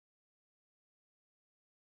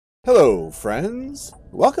Hello, friends!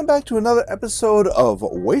 Welcome back to another episode of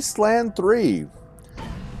Wasteland 3.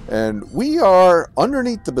 And we are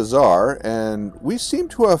underneath the Bizzarre, and we seem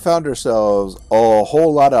to have found ourselves a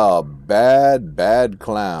whole lot of bad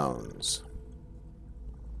clowns.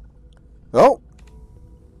 Oh!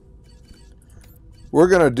 We're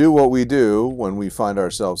gonna do what we do when we find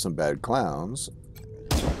ourselves some bad clowns.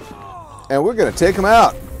 And we're gonna take them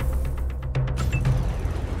out!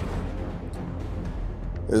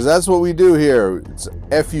 Because that's what we do here. It's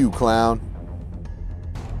F you, clown.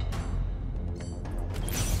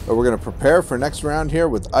 But we're going to prepare for next round here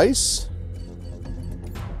with ice.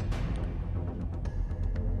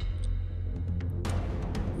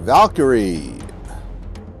 Valkyrie.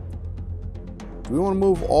 Do we want to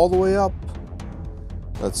move all the way up?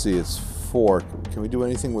 Let's see, it's 4. Can we do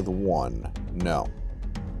anything with 1? No.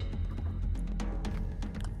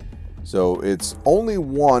 So it's only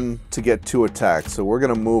 1 to get 2 attacks. So we're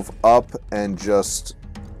going to move up and just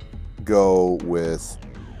go with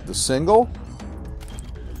the single.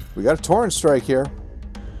 We got a torrent strike here.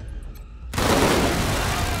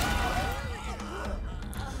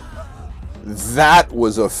 That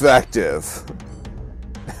was effective.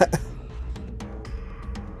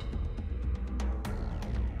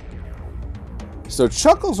 So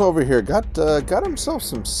Chuckles over here got himself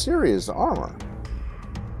some serious armor.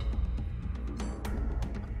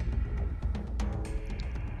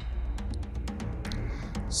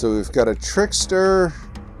 So we've got a Trickster,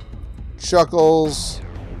 Chuckles,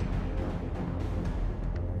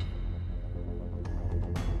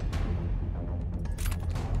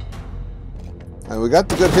 and we got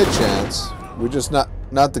the good hit chance. We're just not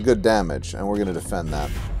the good damage, and we're going to defend that.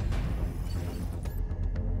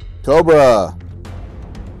 Cobra!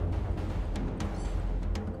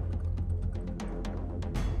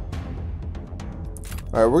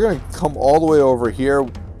 Alright, we're going to come all the way over here.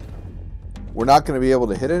 We're not going to be able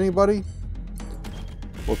to hit anybody.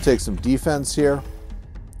 We'll take some defense here.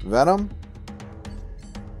 Venom.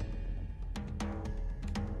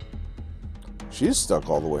 She's stuck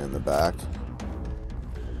all the way in the back.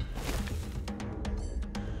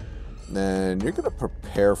 And you're going to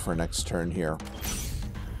prepare for next turn here.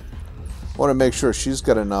 I want to make sure she's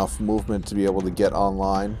got enough movement to be able to get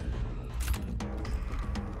online.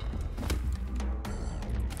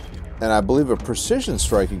 And I believe a precision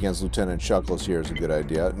strike against Lieutenant Chuckles here is a good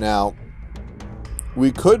idea. Now,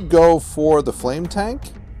 we could go for the flame tank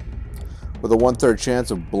with a 1/3 chance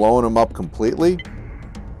of blowing him up completely.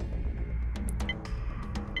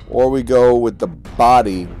 Or we go with the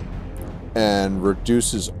body and reduce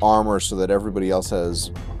his armor so that everybody else has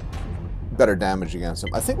better damage against him.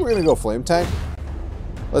 I think we're going to go flame tank.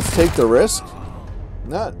 Let's take the risk.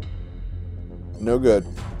 No good.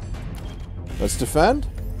 Let's defend.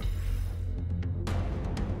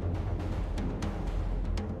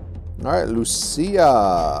 Alright,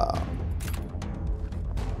 Lucia.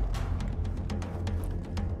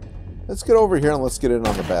 Let's get over here and let's get in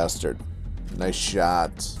on the bastard. Nice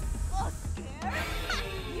shot.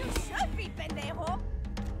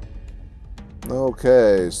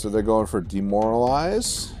 Okay, so they're going for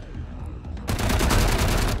demoralize.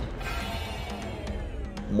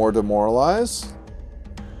 More demoralize.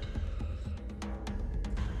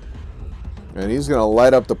 And he's going to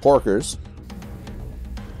light up the porkers.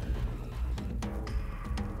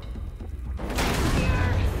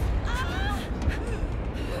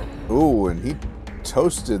 Ooh, and he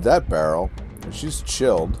toasted that barrel. And she's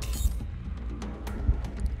chilled.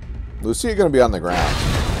 Lucy, you're going to be on the ground.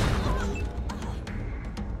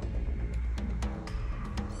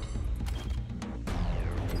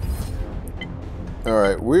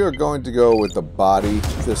 Alright, we are going to go with the body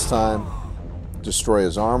this time. Destroy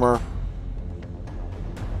his armor.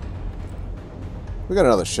 We got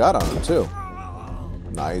another shot on him, too.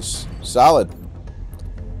 Nice. Solid.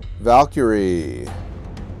 Valkyrie.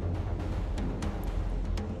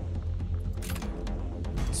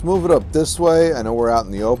 Let's move it up this way. I know we're out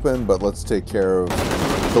in the open, but let's take care of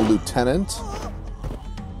the lieutenant.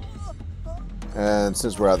 And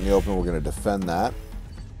since we're out in the open, we're going to defend that.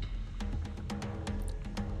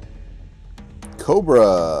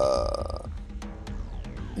 Cobra.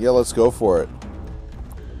 Yeah, let's go for it.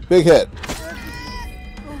 Big hit.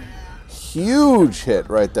 Huge hit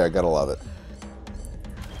right there. Gotta love it.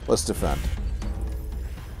 Let's defend.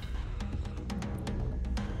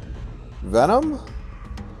 Venom.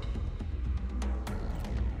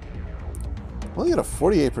 Only at a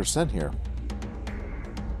 48% here.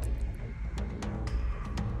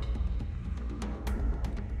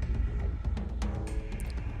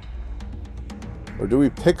 Or do we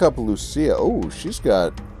pick up Lucia? Oh, she's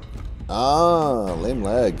got Ah, lame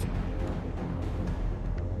leg.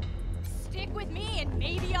 Stick with me and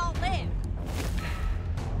maybe I'll live.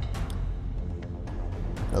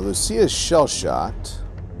 Now, Lucia's shell-shocked.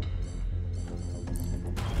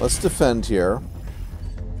 Let's defend here.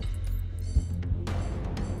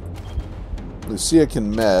 Lucia can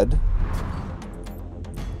med.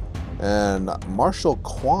 And Marshal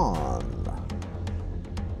Quan.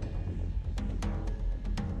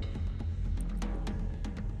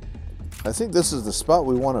 I think this is the spot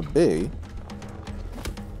we want to be.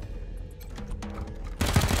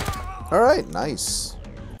 Alright, nice.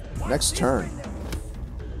 Next turn.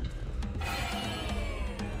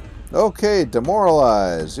 Okay,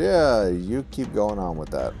 demoralize. Yeah, you keep going on with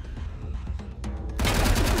that.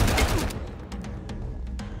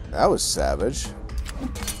 That was savage.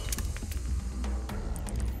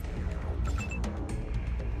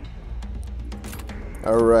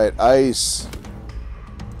 Alright, ice.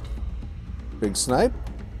 Big snipe.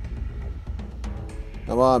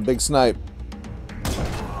 Come on, big snipe.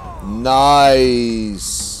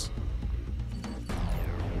 Nice.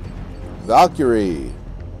 Valkyrie.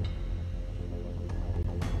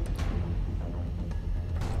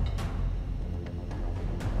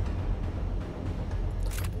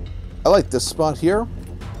 I like this spot here.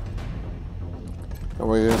 And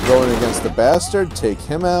we're going to go in against the bastard, take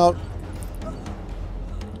him out.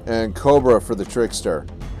 And Cobra for the trickster.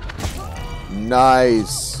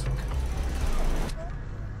 Nice.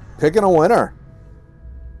 Picking a winner.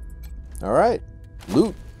 Alright.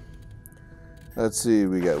 Loot. Let's see.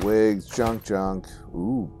 We got wigs, junk.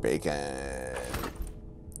 Ooh, bacon.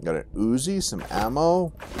 Got an Uzi, some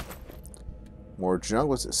ammo. More junk.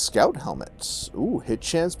 What's it? Scout helmets. Ooh, hit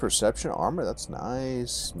chance, perception, armor. That's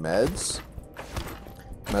nice. Meds.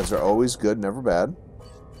 Meds are always good, never bad.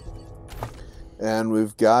 And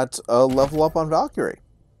we've got a level up on Valkyrie.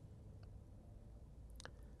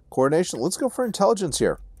 Coordination. Let's go for intelligence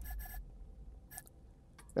here.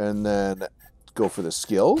 And then go for the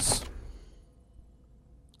skills.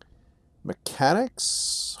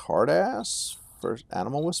 Mechanics. Hard ass. First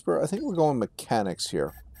animal whisper. I think we're going mechanics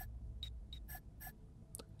here.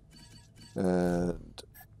 And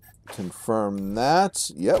confirm that.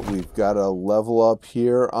 Yep, we've got a level up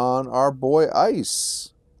here on our boy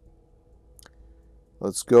Ice.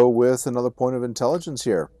 Let's go with another point of intelligence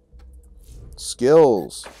here.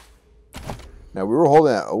 Skills. Now we were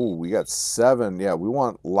holding that. Oh, we got 7. Yeah, we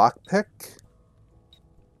want lockpick.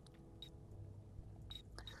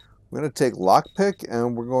 We're going to take lockpick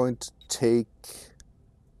and we're going to take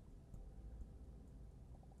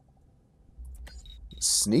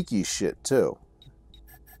sneaky shit too.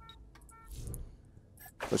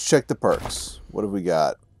 Let's check the perks. What have we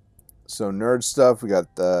got? So nerd stuff. We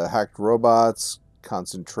got the hacked robots,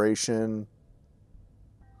 concentration.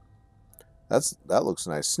 That looks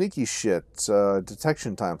nice. Sneaky shit.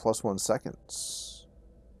 Detection time +1 seconds.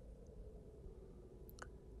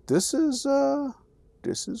 This is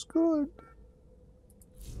good.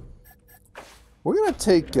 We're gonna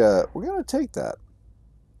take that.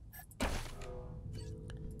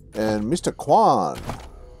 And Mr.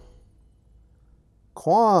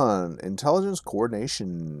 Quan, intelligence,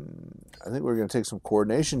 coordination. I think we're gonna take some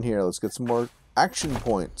coordination here. Let's get some more action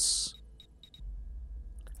points.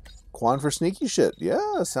 Quan for sneaky shit.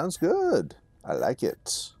 Yeah, sounds good. I like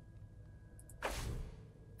it.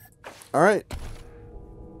 Alright.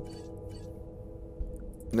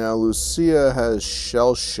 Now Lucia has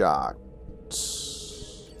shell shocked.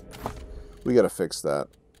 We gotta fix that.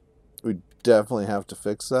 We definitely have to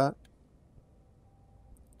fix that.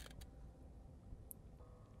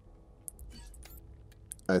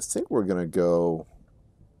 I think we're gonna go...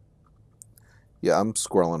 Yeah, I'm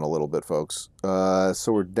squirreling a little bit, folks.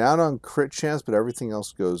 So we're down on crit chance, but everything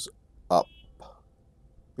else goes up.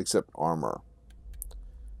 Except armor.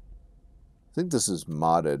 I think this is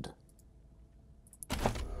modded.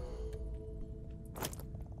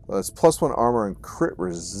 Well, it's +1 armor and crit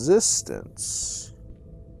resistance.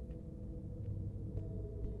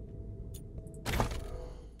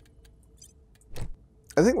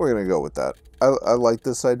 I think we're going to go with that. I like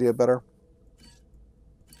this idea better.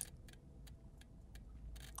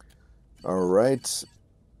 Alright.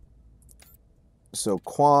 So,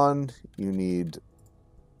 Quan, you need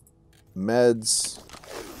meds.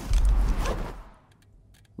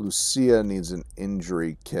 Lucia needs an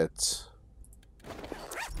injury kit.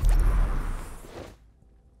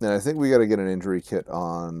 And I think we got to get an injury kit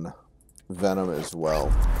on Venom as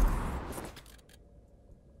well.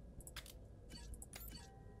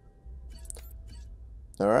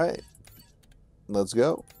 Alright. Let's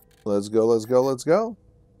go. Let's go, let's go, let's go.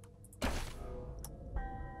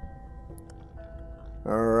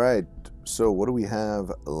 Alright, so what do we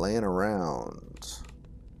have laying around?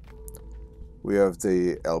 We have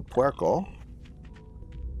the El Puerco.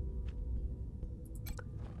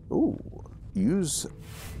 Ooh, use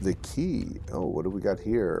the key. Oh, what do we got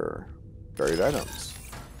here? Buried items.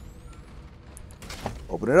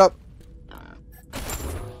 Open it up.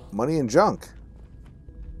 Money and junk.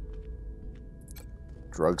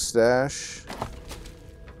 Drug stash.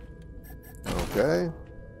 Okay.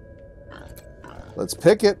 Let's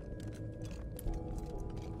pick it.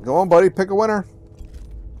 Go on, buddy. Pick a winner.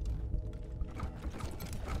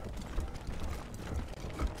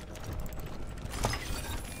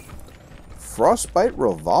 Frostbite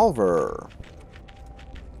revolver.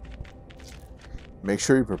 Make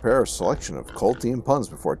sure you prepare a selection of cult-themed puns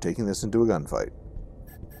before taking this into a gunfight.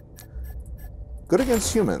 Good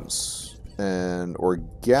against humans. And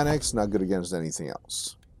organics, not good against anything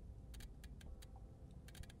else.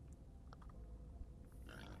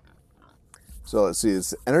 So let's see,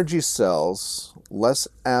 it's energy cells, less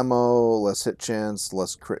ammo, less hit chance,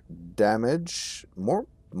 less crit damage,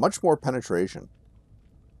 much more penetration.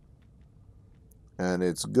 And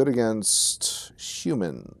it's good against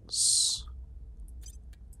humans.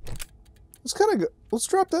 It's kind of good. Let's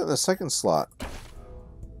drop that in the second slot.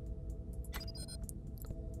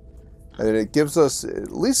 And it gives us,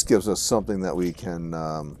 at least gives us something that we can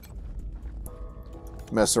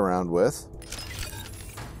mess around with.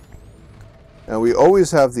 And we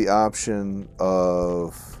always have the option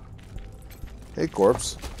of, hey,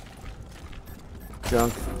 corpse.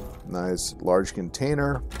 Junk. Nice. Large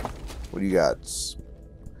container. What do you got?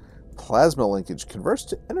 Plasma linkage converts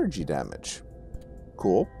to energy damage.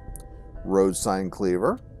 Cool. Road sign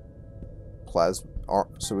cleaver. Plasma.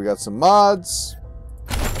 So we got some mods.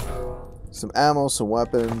 Some ammo, some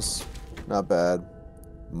weapons. Not bad.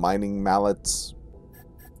 Mining mallets.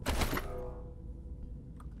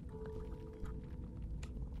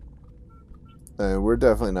 And we're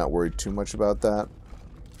definitely not worried too much about that.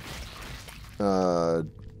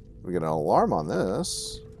 We got an alarm on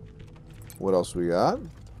this. What else we got?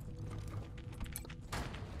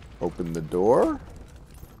 Open the door.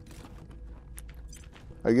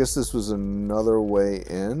 I guess this was another way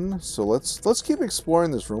in. So let's keep exploring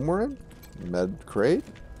this room we're in. Med crate.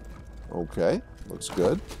 Okay, looks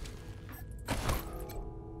good.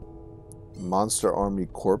 Monster army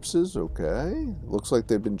corpses. Okay, looks like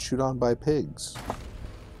they've been chewed on by pigs.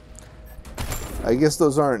 I guess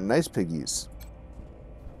those aren't nice piggies.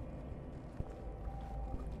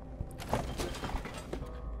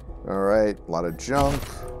 Alright, a lot of junk.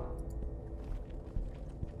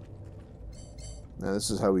 Now this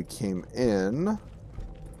is how we came in.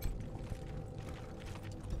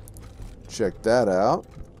 Check that out.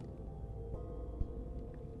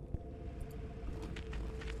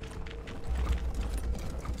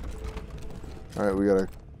 Alright, we got a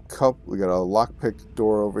we got a lockpick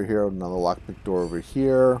door over here, another lockpick door over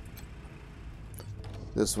here.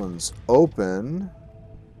 This one's open.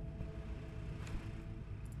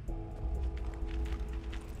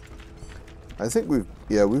 I think we've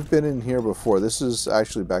been in here before. This is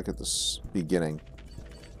actually back at the beginning.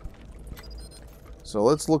 So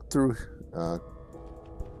let's look through.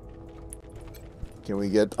 Can we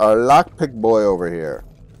get our lockpick boy over here?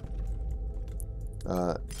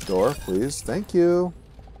 Door, please. Thank you.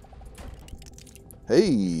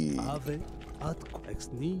 Hey.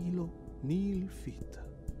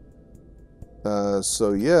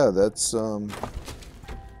 So yeah, that's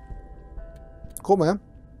cool, man.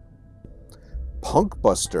 Punk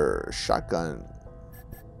Buster shotgun.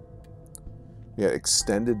 Yeah,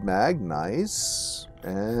 extended mag, nice,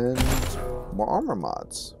 and more armor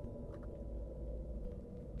mods.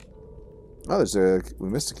 Oh, we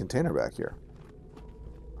missed a container back here.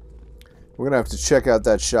 We're gonna have to check out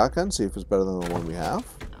that shotgun, see if it's better than the one we have.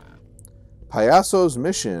 Payaso's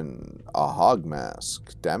mission: a hog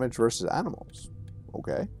mask, damage versus animals.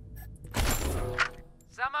 Okay.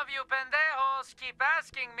 Some of you pendejos keep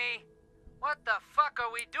asking me, what the fuck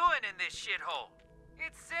are we doing in this shithole?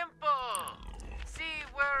 It's simple. See,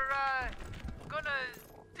 we're gonna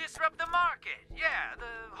disrupt the market. Yeah,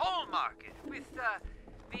 the whole market with the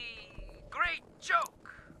great joke.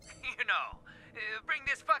 You know, bring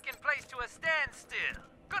this fucking place to a standstill.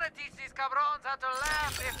 Gonna teach these cabrons how to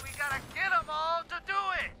laugh if we gotta kill them all to do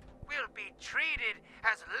it. We'll be treated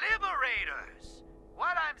as liberators.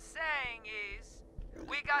 What I'm saying is,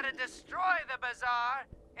 we gotta destroy the bazaar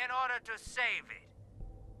in order to save it.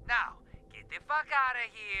 Now, get the fuck out of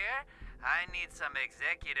here. I need some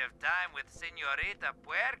executive time with Senorita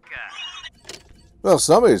Puerca. Well,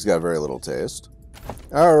 somebody's got very little taste.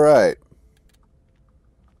 Alright.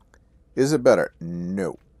 Is it better?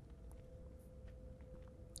 No.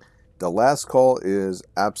 The last call is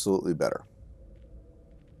absolutely better.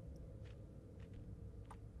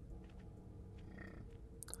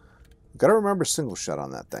 Gotta remember single shot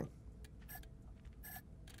on that thing.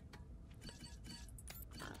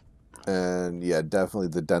 And yeah, definitely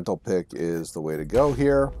the dental pick is the way to go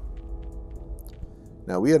here.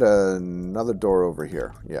 Now we had another door over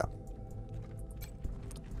here. Yeah.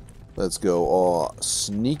 Let's go all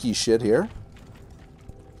sneaky shit here.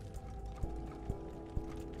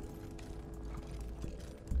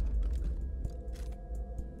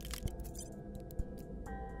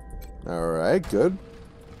 Alright, good.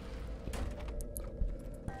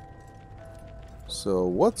 So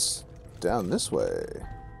what's down this way?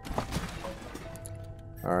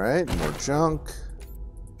 Alright, more junk.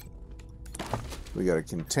 We got a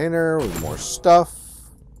container with more stuff.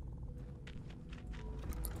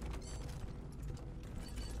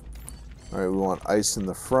 Alright, we want ice in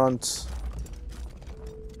the front.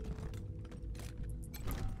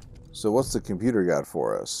 So what's the computer got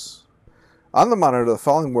for us? On the monitor, the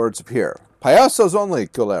following words appear. Payasos only,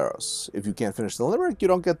 culeros. If you can't finish the limerick, you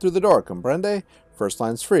don't get through the door. Comprende? First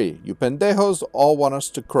line's free. You pendejos all want us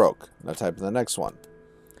to croak. Now type in the next one.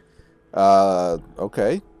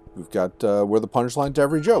 Okay. We've got, we're the punchline to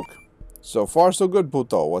every joke. So far, so good,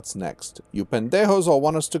 puto. What's next? You pendejos all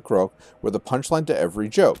want us to croak. We're the punchline to every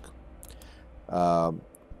joke. But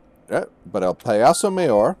El Payaso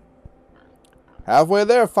Mayor. Halfway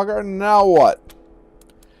there, fucker. Now what?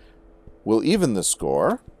 We'll even the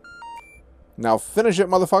score. Now finish it,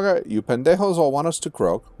 motherfucker. You pendejos all want us to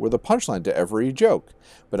croak. We're the punchline to every joke.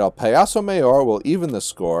 But El Payaso Mayor will even the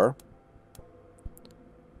score.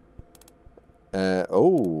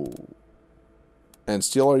 Oh. And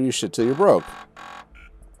steal all your shit till you're broke.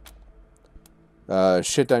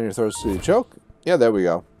 Shit down your throat till you choke. Yeah, there we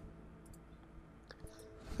go.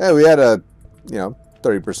 Hey, we had a,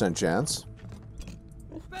 30% chance.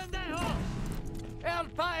 El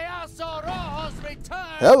Payaso Rojo's return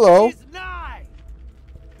Hello. is nigh.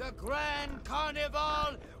 The grand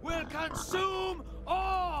carnival will consume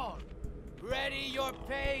all. Ready your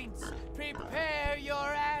paints, prepare your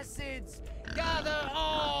acids, gather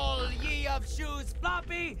all ye of shoes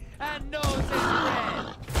floppy and noses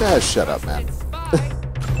red. Ah, shut up, man.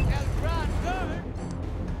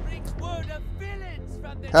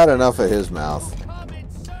 Had enough of his mouth.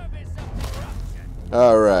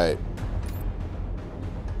 All right.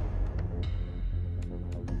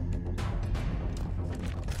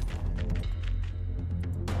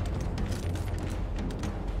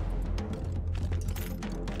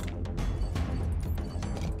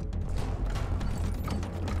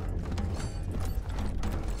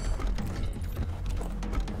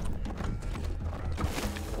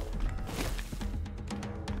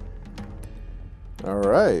 All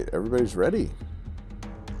right, everybody's ready.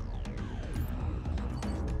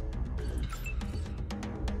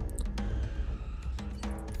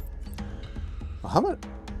 How much?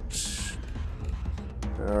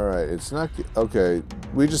 All right, it's not okay.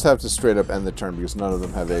 We just have to straight up end the turn because none of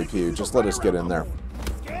them have AP. Just let us get in there.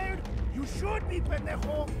 Scared? You should be,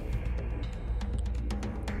 pendejo.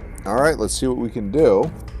 All right, let's see what we can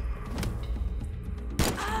do.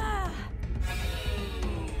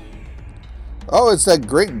 Oh, it's that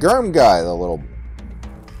great Germ guy, the little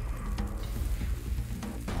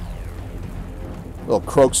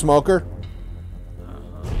croak smoker.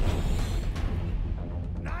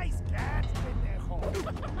 Nice catch, pendejo.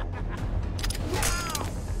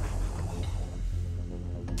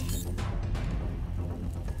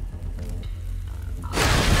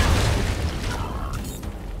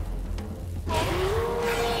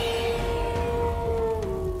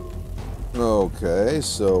 Okay,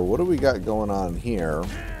 so what do we got going on here?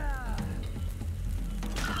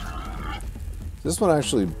 This one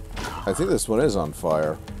actually, I think this one is on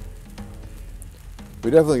fire. We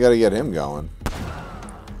definitely got to get him going.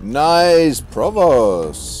 Nice,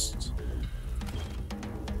 Provost.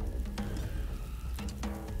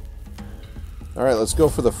 All right, let's go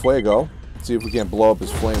for the Fuego. See if we can't blow up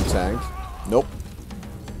his flame tank. Nope.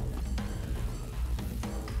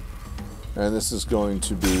 And this is going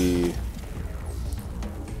to be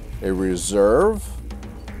a reserve.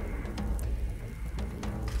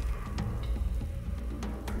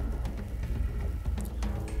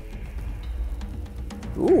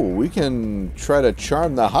 Ooh, we can try to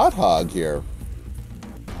charm the hot hog here.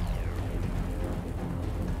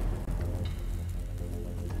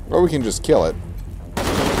 Or we can just kill it.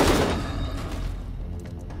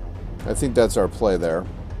 I think that's our play there.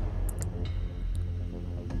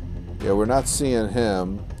 Yeah, we're not seeing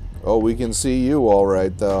him. Oh, we can see you all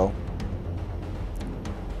right, though.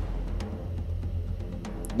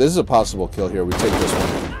 This is a possible kill here. We take this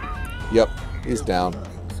one. Yep, he's down.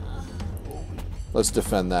 Let's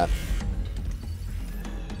defend that.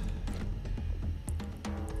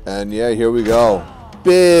 And yeah, here we go.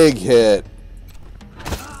 Big hit.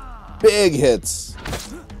 Big hits.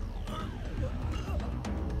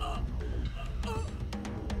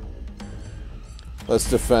 Let's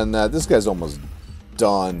defend that. This guy's almost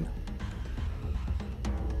done.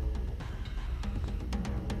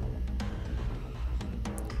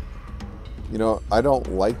 You know, I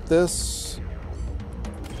don't like this.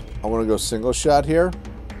 I want to go single shot here.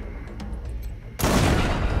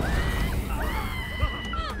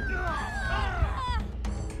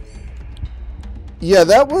 Yeah,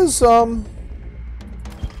 that was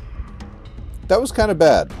kind of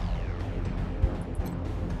bad.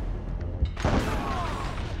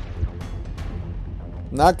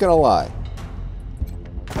 Not gonna lie.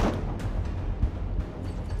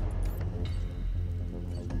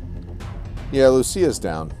 Yeah, Lucia's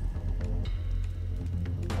down.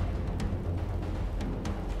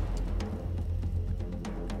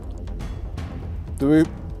 Do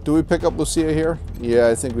we pick up Lucia here? Yeah,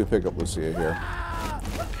 I think we pick up Lucia here.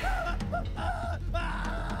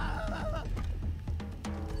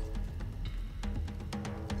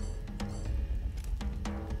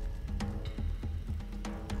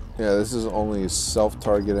 Yeah, this is only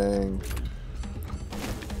self-targeting.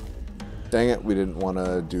 Dang it, we didn't want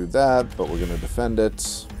to do that, but we're going to defend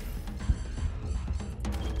it.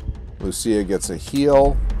 Lucia gets a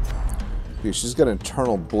heal. Okay, she's got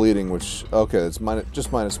internal bleeding, which... Okay, it's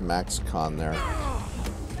just minus max con there.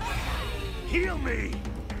 Heal me!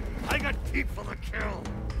 I got teeth for the kill!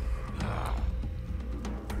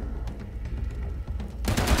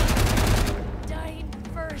 Dying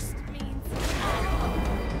first means...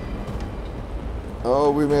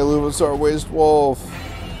 Oh, we may lose our waste wolf.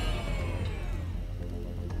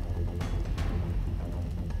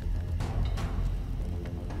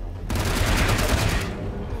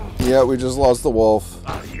 Yeah, we just lost the wolf.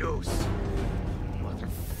 Adios,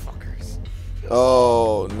 motherfuckers.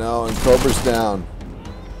 Oh, no, and Cobra's down.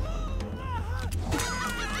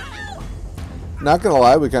 Not gonna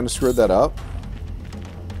lie, we kind of screwed that up.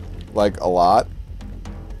 Like, a lot.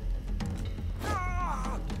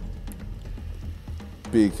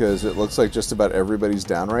 Because it looks like just about everybody's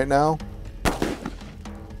down right now.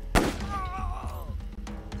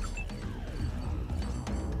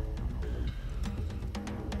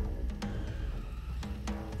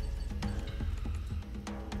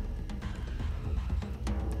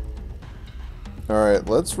 Alright,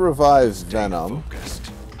 let's revive Venom.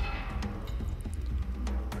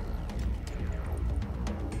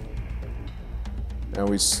 And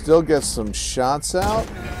we still get some shots out.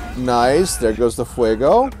 Nice, there goes the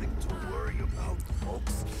Fuego.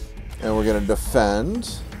 And we're going to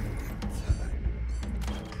defend.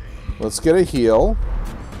 Let's get a heal.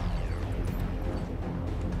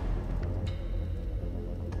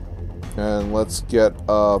 And let's get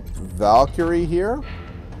up Valkyrie here.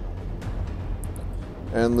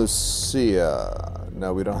 And Lucia.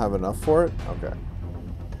 No, we don't have enough for it? Okay.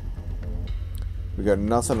 We got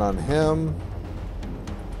nothing on him.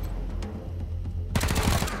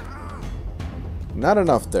 Not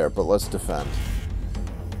enough there, but let's defend.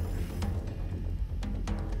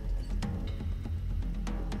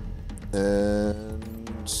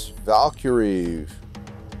 And Valkyrie.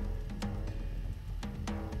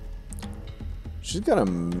 She's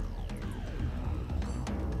gonna...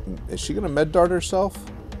 Is she gonna med dart herself?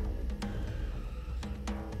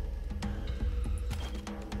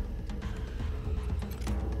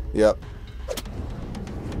 Yep.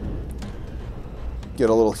 Get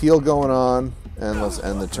a little heal going on, and let's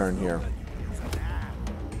end the turn here.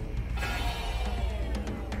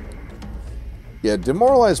 Yeah,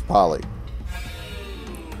 demoralize Polly.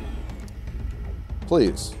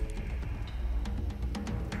 Please.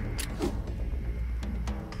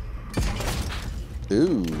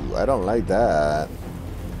 Ooh, I don't like that.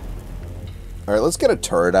 Alright, let's get a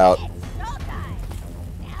turret out. Now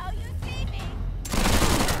you see me.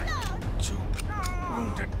 Too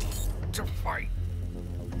wounded to fight.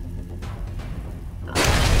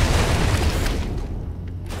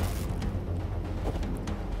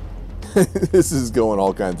 This is going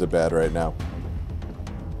all kinds of bad right now.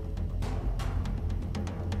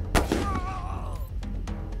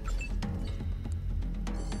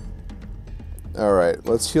 Alright,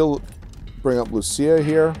 let's heal. Bring up Lucia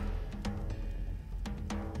here.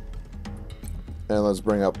 And let's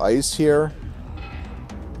bring up Ice here.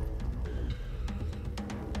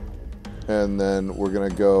 And then we're going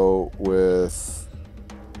to go with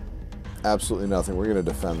absolutely nothing. We're going to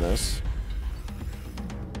defend this.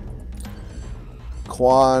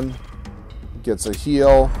 Quan gets a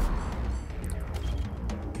heal.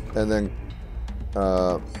 And then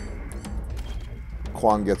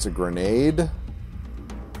Quan gets a grenade.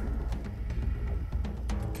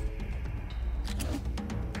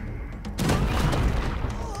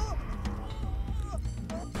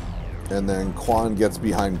 And then Quan gets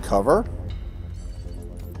behind cover.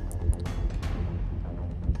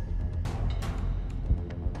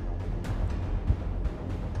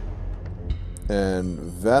 And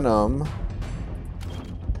Venom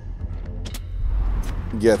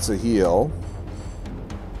gets a heal.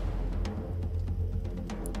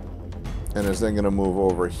 And is then going to move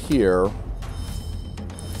over here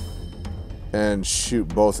and shoot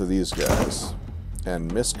both of these guys.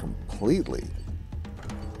 And miss completely.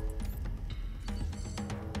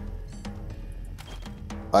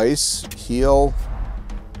 Ice, heal,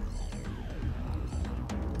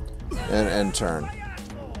 and end turn.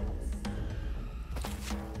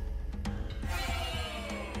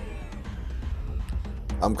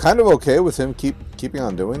 I'm kind of okay with him keeping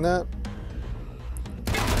on doing that.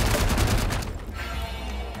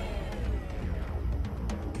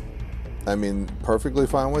 I mean, perfectly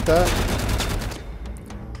fine with that.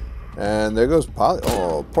 And there goes Polly.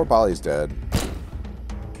 Oh, poor Polly's dead.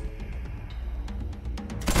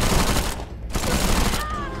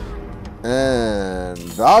 And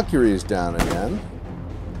Valkyrie's down again.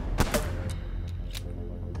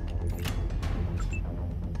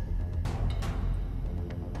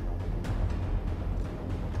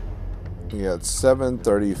 We got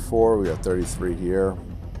 734, we got 33 here.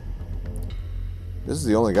 This is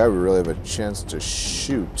the only guy we really have a chance to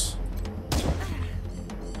shoot.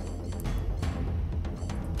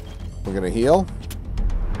 We're gonna heal.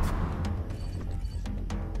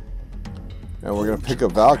 And we're gonna pick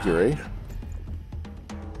up Valkyrie.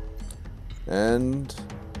 And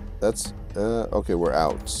that's okay, we're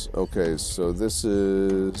out. Okay, so this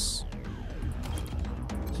is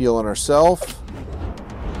healing herself.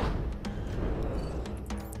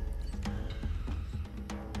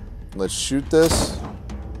 Let's shoot this.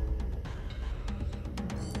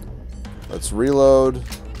 Let's reload.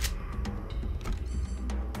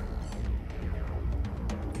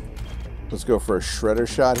 Let's go for a shredder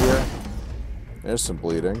shot here. There's some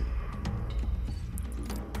bleeding.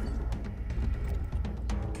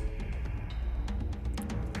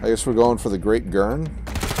 I guess we're going for the Great Gurn.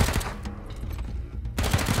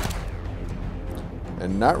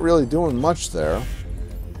 And not really doing much there.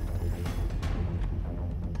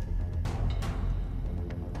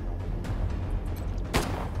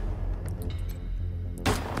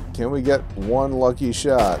 Can we get one lucky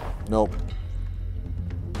shot? Nope.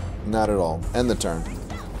 Not at all. End the turn.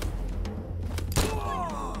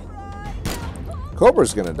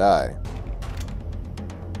 Cobra's gonna die.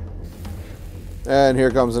 And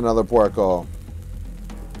here comes another Porco.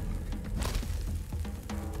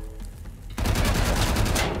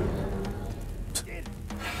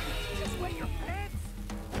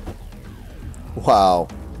 Wow.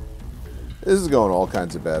 This is going all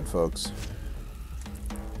kinds of bad, folks.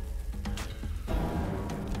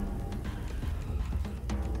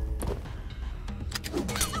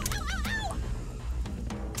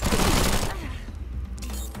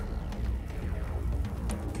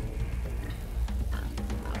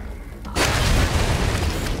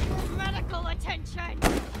 Medical attention.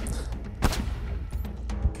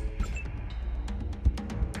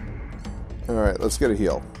 Alright, let's get a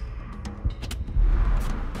heal.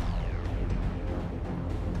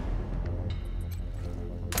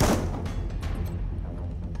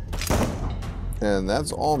 And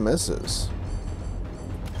that's all misses.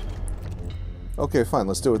 Okay, fine.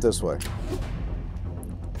 Let's do it this way.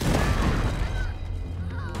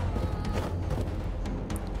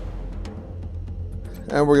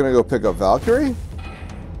 And we're going to go pick up Valkyrie.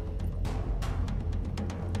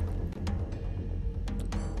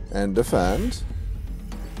 And defend.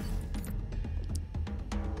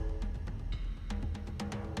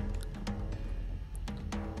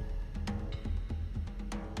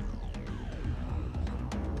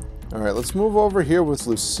 Alright, let's move over here with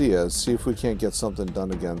Lucia, see if we can't get something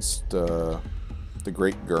done against the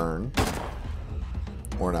Great Gurn.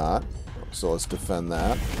 Or not. So let's defend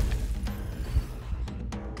that.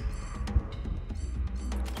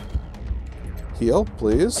 Heal,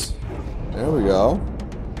 please. There we go.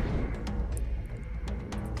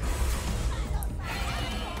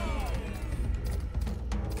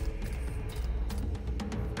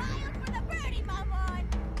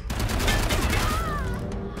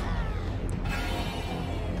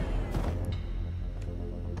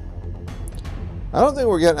 I don't think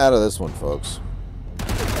we're getting out of this one, folks.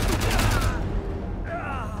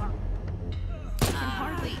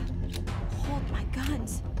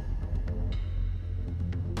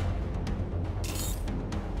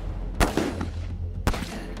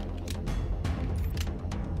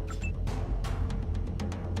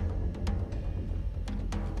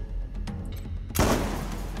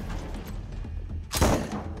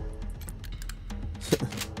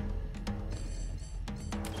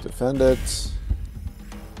 Defend it.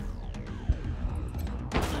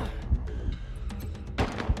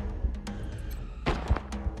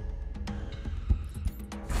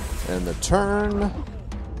 And the turn.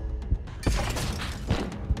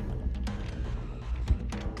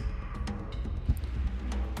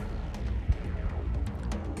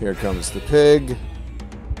 Here comes the pig.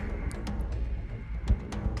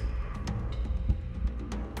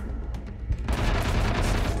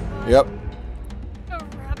 Yep. A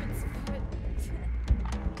rabbit's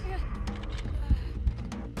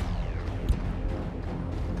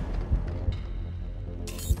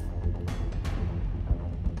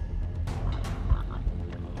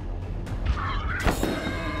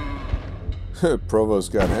foot. Provo's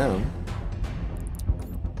got him.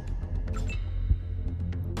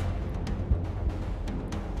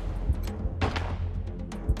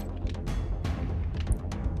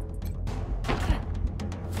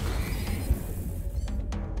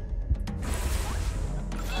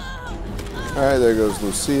 Alright, there goes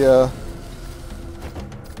Lucia.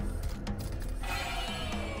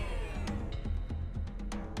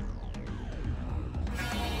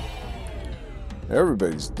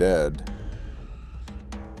 Everybody's dead.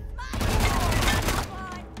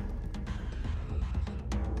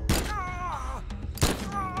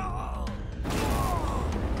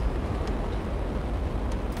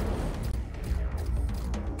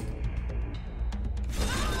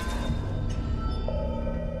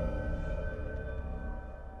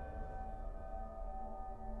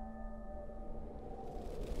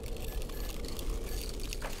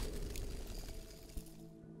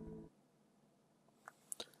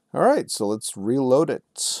 Alright, so let's reload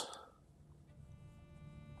it.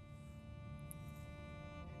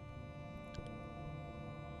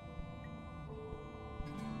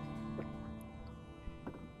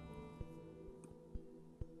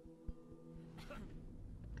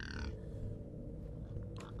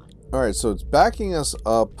 Alright, so it's backing us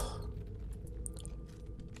up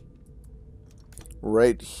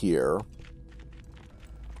right here.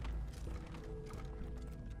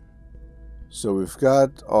 So we've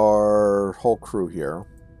got our whole crew here.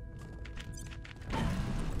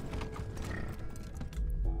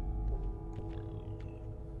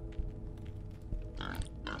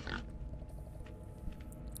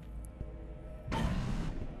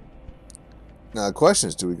 Now the question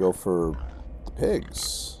is, do we go for the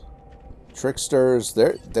pigs? Tricksters,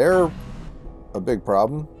 they're a big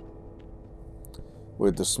problem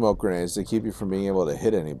with the smoke grenades. They keep you from being able to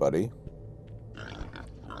hit anybody.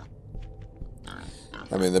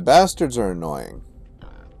 I mean, the bastards are annoying.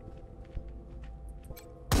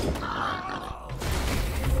 Now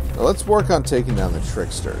let's work on taking down the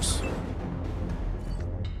tricksters.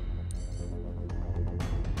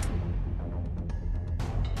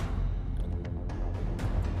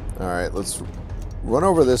 Alright, let's run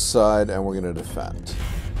over this side and we're going to defend.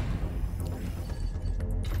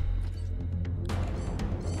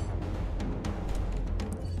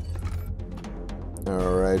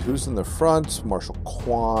 Alright, who's in the front? Marshal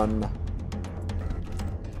Quan.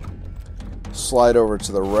 Slide over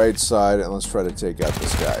to the right side and let's try to take out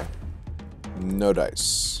this guy. No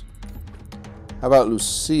dice. How about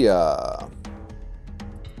Lucia?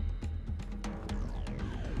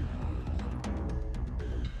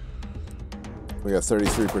 We got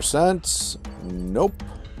 33%. Nope.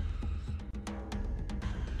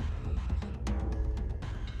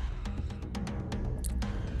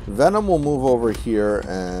 Venom will move over here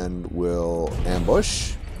and will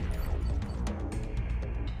ambush.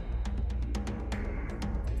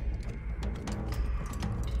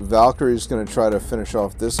 Valkyrie's going to try to finish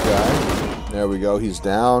off this guy. There we go. He's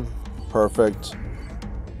down. Perfect.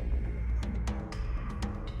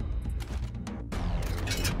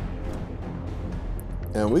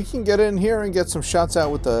 And we can get in here and get some shots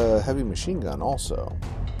out with the heavy machine gun also.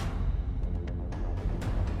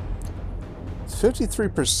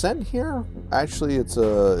 53% here. Actually, it's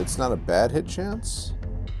not a bad hit chance.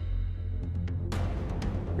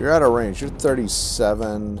 You're out of range. You're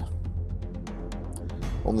 37.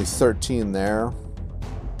 Only 13 there.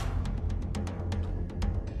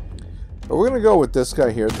 But we're going to go with this guy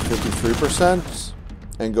here at the 53%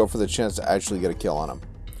 and go for the chance to actually get a kill on him.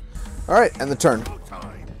 Alright, and the turn.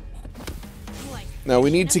 Now we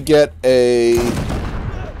need to get a...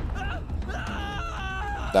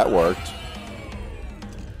 That worked.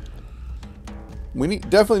 We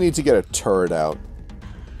definitely need to get a turret out.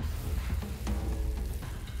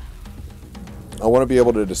 I want to be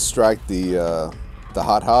able to distract the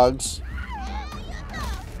hot hogs.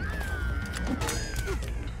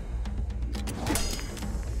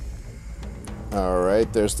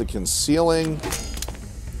 Alright, there's the concealing.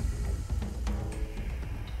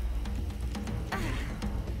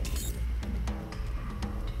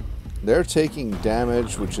 They're taking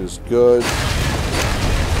damage, which is good.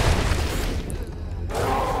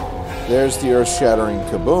 There's the earth-shattering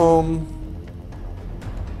kaboom.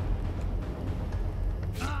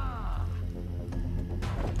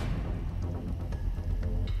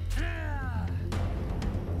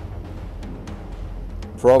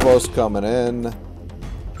 Provost coming in.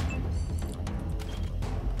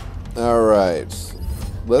 Alright.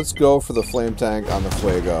 Let's go for the flame tank on the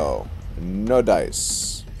Fuego. No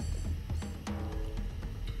dice.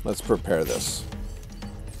 Let's prepare this.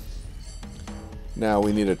 Now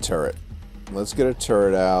we need a turret. Let's get a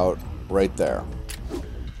turret out right there.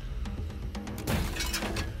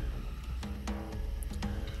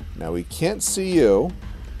 Now we can't see you.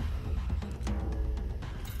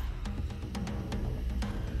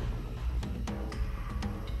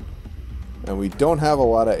 And we don't have a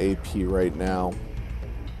lot of AP right now.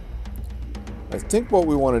 I think what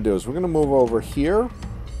we want to do is we're going to move over here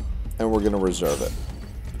and we're going to reserve it.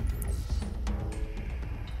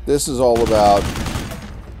 This is all about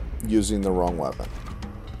using the wrong weapon.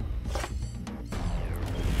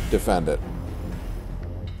 Defend it.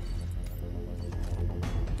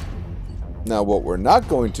 Now what we're not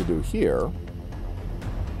going to do here,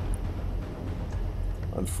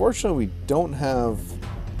 unfortunately we don't have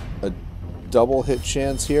a double hit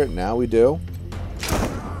chance here. Now we do.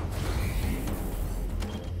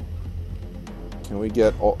 Can we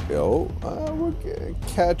get... we're gonna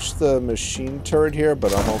catch the machine turret here,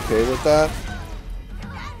 but I'm okay with that.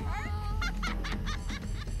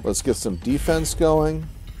 Let's get some defense going.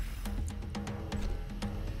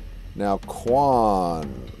 Now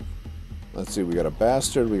Quan. Let's see, we got a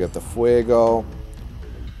bastard, we got the Fuego.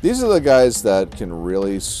 These are the guys that can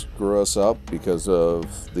really screw us up because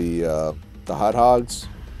of the hot hogs.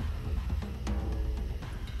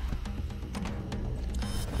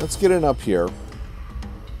 Let's get in up here.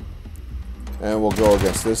 And we'll go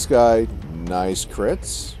against this guy. Nice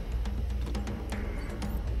crits.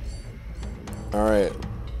 Alright.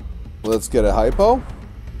 Let's get a hypo.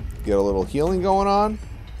 Get a little healing going on.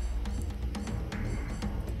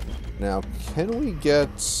 Now, can we get...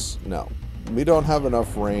 No. We don't have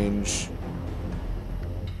enough range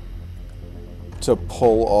to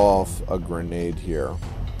pull off a grenade here.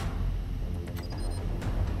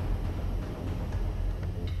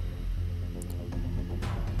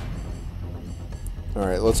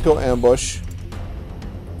 Alright, let's go ambush.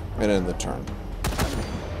 And end the turn.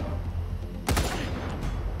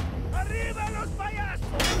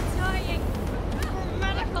 Dying.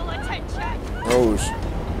 Medical attention. Oh,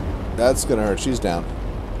 that's gonna hurt. She's down.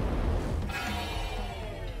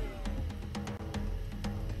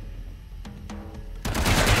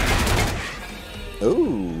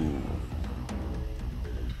 Ooh.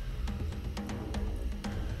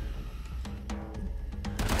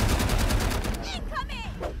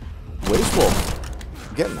 Wasteful.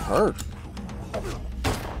 Getting hurt.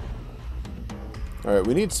 Alright,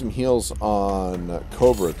 we need some heals on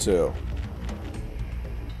Cobra too.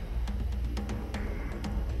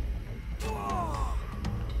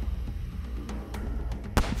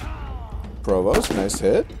 Provost, nice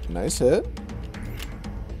hit. Nice hit.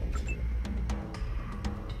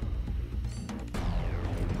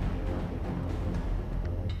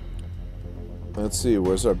 Let's see,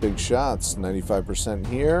 where's our big shots? 95%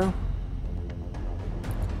 here.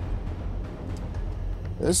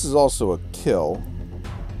 This is also a kill.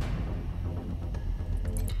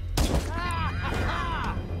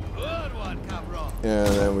 And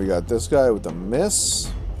then we got this guy with a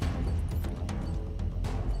miss.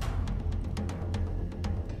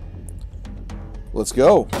 Let's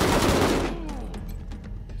go.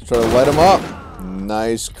 Let's try to light him up.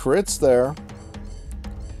 Nice crits there.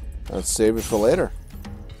 Let's save it for later.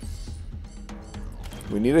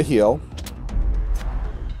 We need a heal.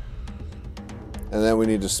 And then we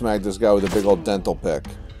need to smack this guy with a big old dental pick.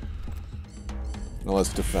 Now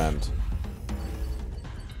let's defend.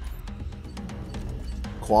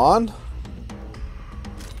 Quan?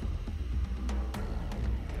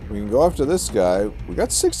 We can go after this guy. We got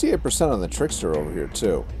 68% on the Trickster over here,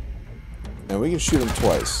 too. And we can shoot him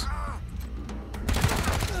twice.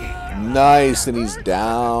 Nice, and he's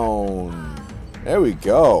down. There we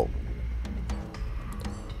go.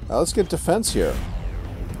 Now let's get defense here.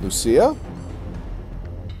 Lucia?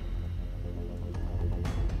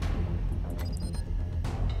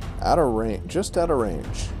 Out of range. Just out of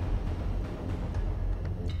range.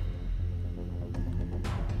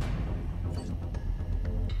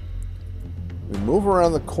 We move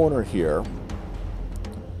around the corner here.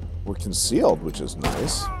 We're concealed, which is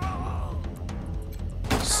nice.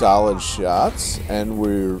 Solid shots, and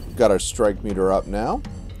we've got our strike meter up now.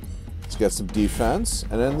 Let's get some defense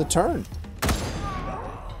and end the turn.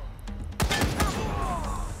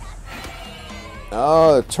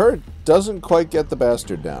 Oh, the turret doesn't quite get the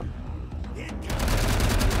bastard down.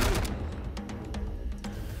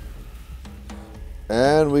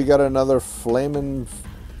 And we got another flaming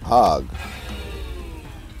hog.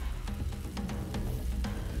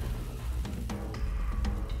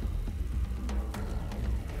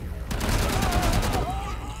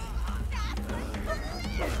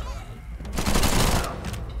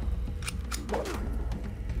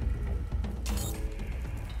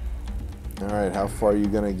 Alright, how far are you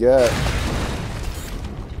gonna get?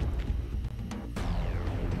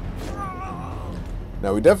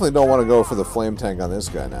 Now, we definitely don't want to go for the flame tank on this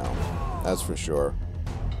guy now. That's for sure.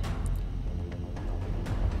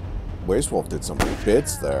 Waste Wolf did some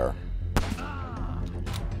bits there.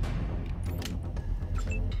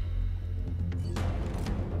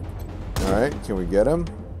 Alright, can we get him?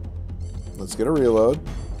 Let's get a reload.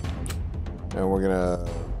 And we're gonna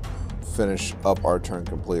finish up our turn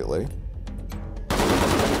completely.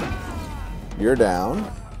 You're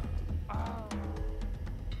down.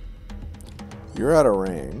 You're out of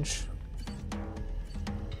range.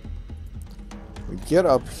 We get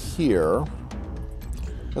up here.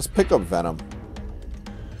 Let's pick up Venom.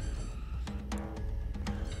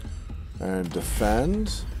 And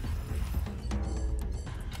defend.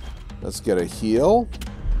 Let's get a heal.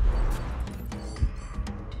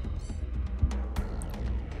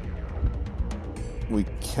 We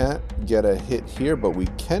can't get a hit here, but we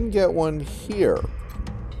can get one here.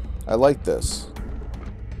 I like this.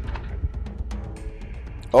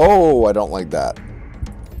 Oh, I don't like that.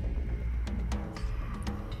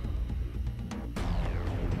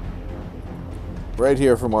 Right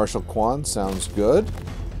here for Marshal Kwan. Sounds good.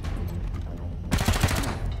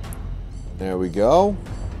 There we go.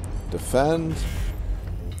 Defend.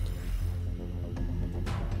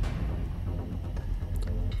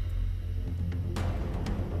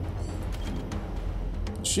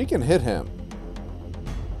 She can hit him.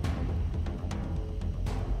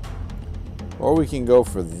 Or we can go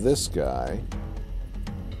for this guy.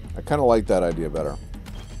 I kind of like that idea better.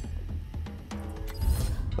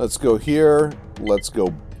 Let's go here. Let's go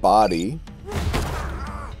body.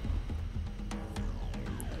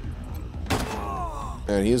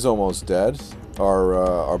 And he's almost dead.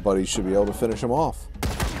 Our buddy should be able to finish him off.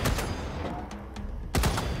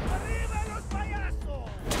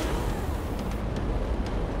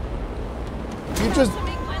 You just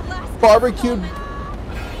barbecued.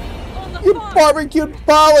 You barbecued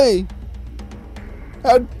Polly!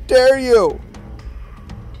 How dare you!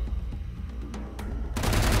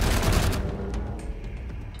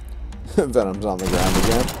 Venom's on the ground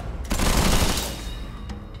again.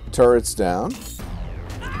 Turret's down.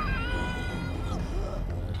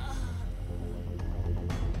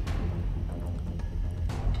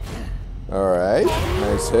 Alright,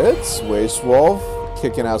 nice hits. Waste Wolf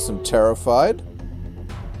kicking out some Terrified.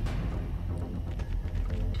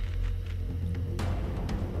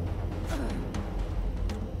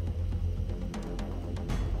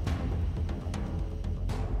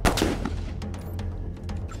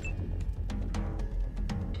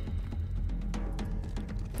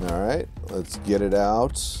 Alright, let's get it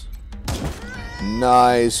out.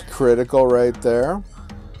 Nice critical right there.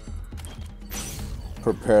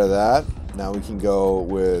 Prepare that. Now we can go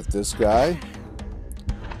with this guy.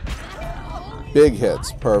 Big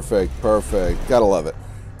hits. Perfect, perfect. Gotta love it.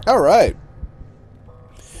 Alright.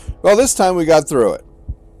 Well, this time we got through it.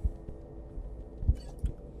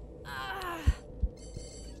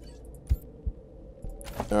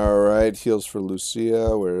 Alright, heals for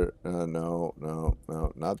Lucia. We're no,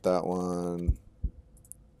 not that one.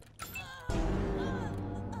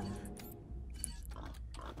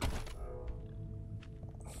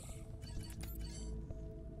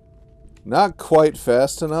 Not quite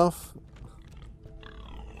fast enough.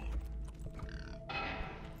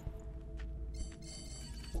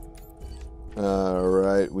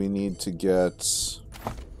 Alright, we need to get...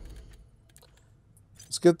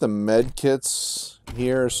 Let's get the med kits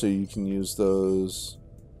here so you can use those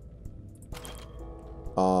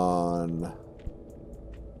on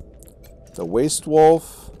the Waste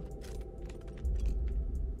Wolf.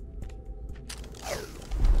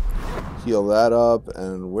 Heal that up.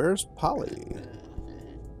 And where's Polly?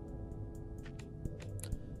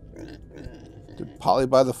 Did Polly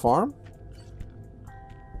buy the farm?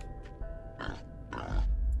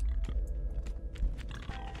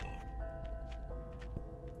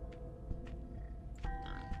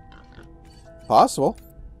 Possible.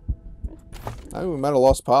 I think we might have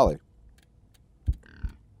lost Polly.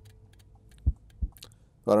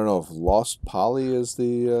 I don't know if Lost Poly is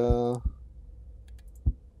the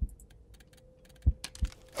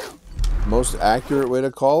most accurate way to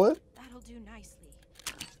call it. That'll do nicely.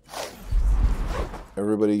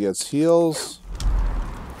 Everybody gets heals.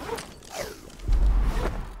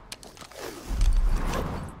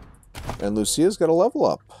 And Lucia's got a level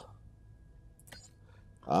up.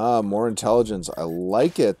 Ah, more intelligence. I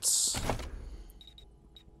like it.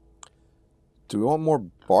 Do we want more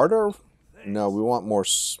barter? No, we want more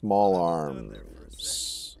small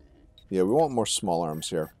arms. Yeah, we want more small arms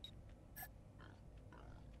here.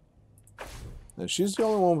 And she's the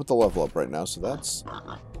only one with the level up right now, so that's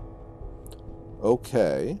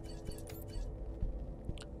okay.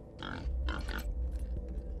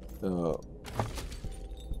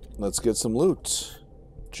 Let's get some loot.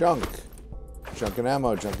 Junk. Junk and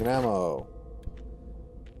ammo, junk and ammo.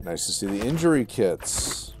 Nice to see the injury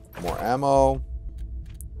kits. More ammo.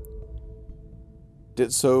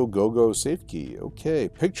 Ditso Go-Go safe key. Okay.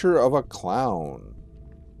 Picture of a clown.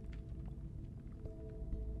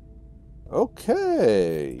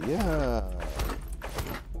 Okay. Yeah.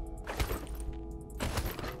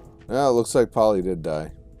 Yeah, it looks like Polly did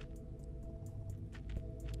die.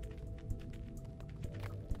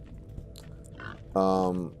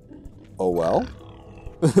 Oh well.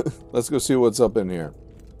 Let's go see what's up in here.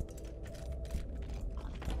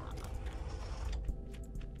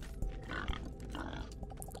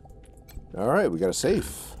 Alright, we got a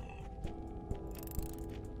safe.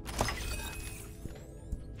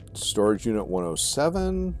 Storage unit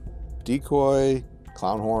 107. Decoy.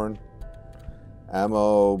 Clown horn.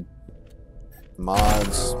 Ammo.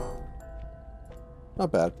 Mods.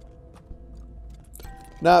 Not bad.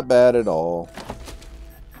 Not bad at all.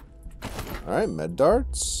 Alright, med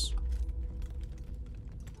darts.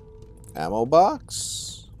 Ammo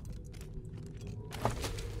box.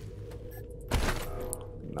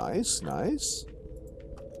 Nice, nice.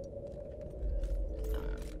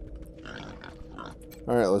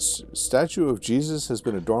 Alright, let's... Statue of Jesus has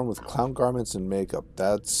been adorned with clown garments and makeup.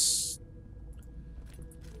 That's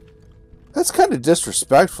kind of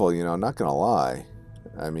disrespectful, you know, not gonna lie.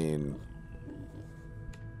 I mean...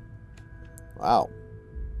 Wow.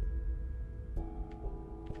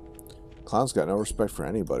 Clown's got no respect for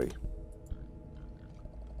anybody.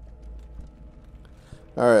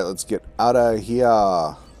 Alright, let's get out of here.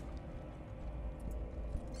 Now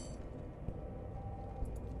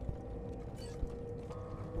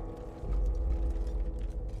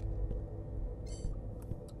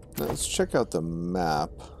let's check out the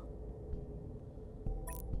map.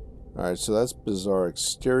 Alright, so that's Bizzarre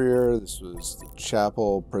exterior. This was the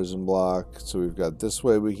chapel, prison block. So we've got this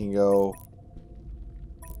way we can go.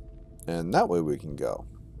 And that way we can go.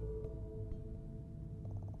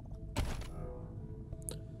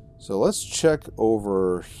 So let's check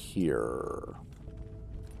over here.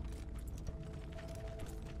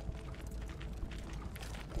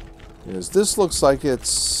 Because this looks like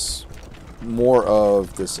it's more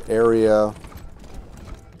of this area.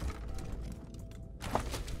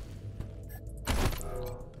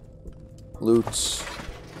 Loot.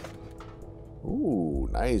 Ooh,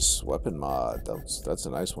 nice weapon mod. That's a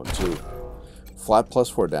nice one too. Flat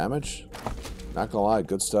 +4 damage. Not gonna lie,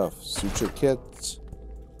 good stuff. Suture kit.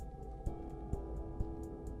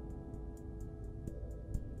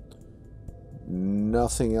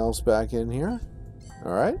 Nothing else back in here.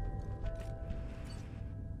 All right.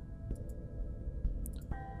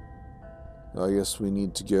 I guess we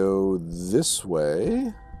need to go this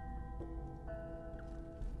way.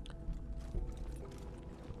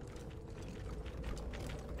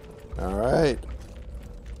 All right.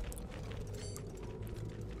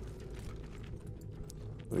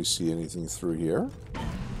 Do we see anything through here?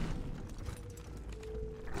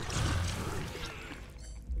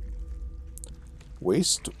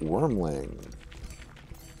 Waste wormling.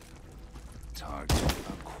 Target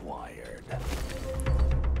acquired.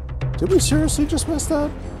 Did we seriously just miss that?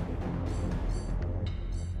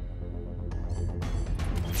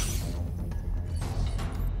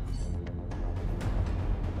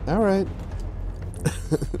 All right.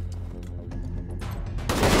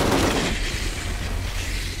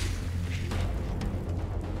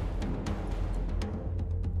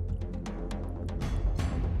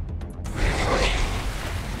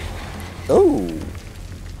 Oh.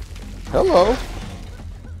 Hello.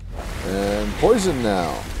 And poison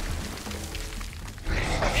now.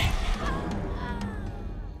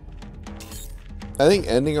 I think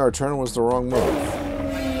ending our turn was the wrong move.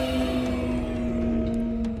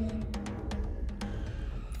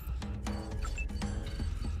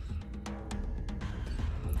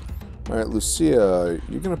 Alright, Lucia,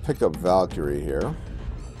 you're going to pick up Valkyrie here.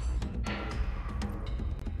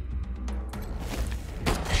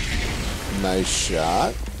 Nice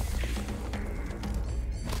shot.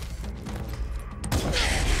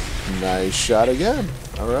 Nice shot again.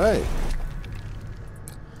 Alright.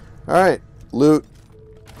 Alright. Loot.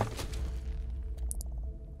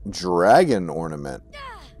 Dragon ornament.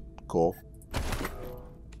 Cool.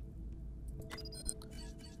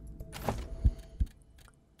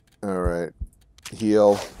 Alright.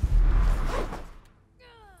 Heal.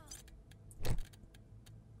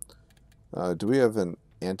 Do we have an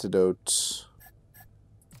antidote?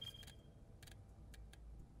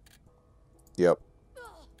 Yep.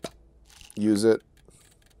 Use it.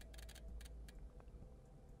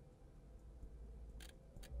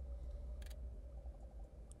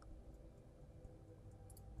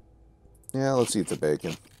 Yeah, let's eat the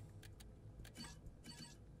bacon.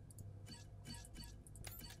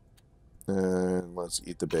 And let's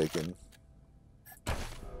eat the bacon.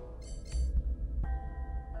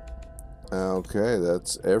 Okay,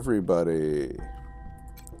 that's everybody.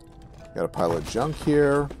 Got a pile of junk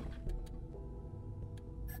here.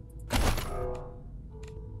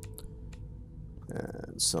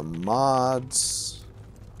 And some mods.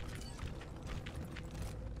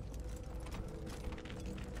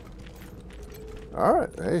 Alright,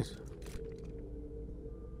 hey.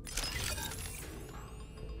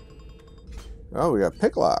 Oh, we got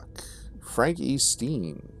Picklock. Frank E.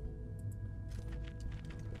 Steen.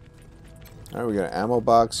 Alright, we got an ammo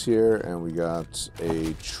box here, and we got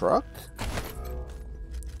a truck.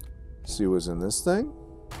 Let's see what's in this thing.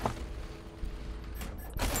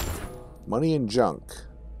 Money and junk.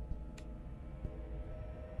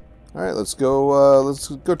 Alright, let's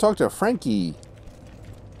go talk to Frankie.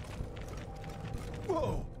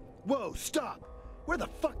 Whoa! Whoa, stop! Where the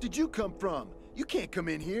fuck did you come from? You can't come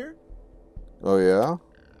in here. Oh, yeah?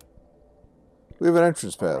 We have an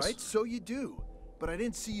entrance pass. Alright, so you do. But I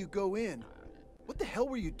didn't see you go in. What the hell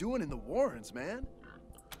were you doing in the Warrens, man?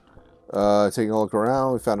 Taking a look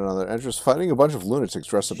around, we found another entrance, fighting a bunch of lunatics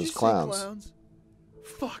dressed up Did as you say clowns. clowns?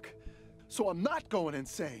 Fuck. So I'm not going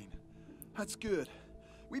insane. That's good.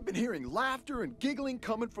 We've been hearing laughter and giggling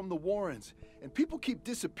coming from the Warrens, and people keep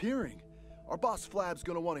disappearing. Our boss Flab's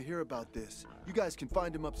gonna want to hear about this. You guys can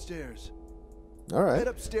find him upstairs. Alright. Head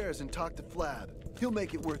upstairs and talk to Flab. He'll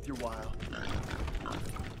make it worth your while.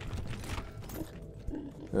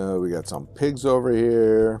 We got some pigs over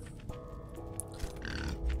here.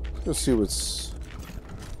 Let's see what's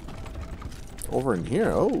over in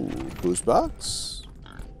here. Oh, boost box.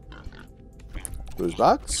 Boost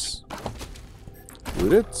box.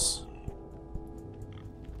 Loot it.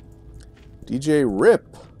 DJ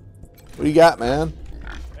Rip. What do you got, man?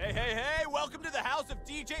 Hey, hey, hey! Welcome to the house of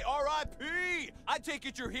DJ RIP! I take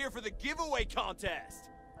it you're here for the giveaway contest.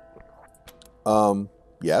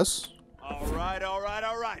 Yes. Alright.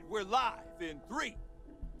 We're live in 3,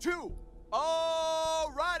 2,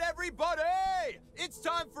 alright, everybody! It's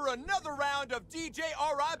time for another round of DJ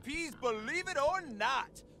RIP's Believe It or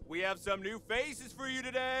Not. We have some new faces for you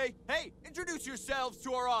today. Hey, introduce yourselves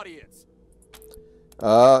to our audience.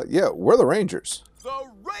 Yeah, we're the Rangers.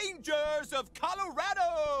 The Rangers of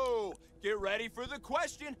Colorado! Get ready for the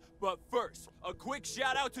question, but first, a quick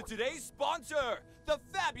shout out to today's sponsor, the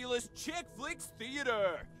fabulous Chick Flicks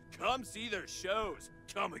Theater. Come see their shows,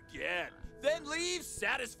 come again, then leave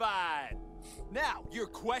satisfied. Now, your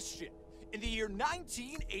question. In the year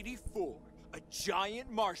 1984, a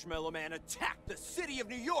giant marshmallow man attacked the city of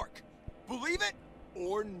New York. Believe it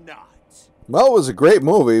or not? Well, it was a great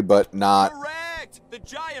movie, but not. Correct! The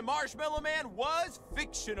giant marshmallow man was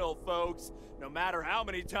fictional, folks. No matter how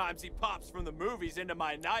many times he pops from the movies into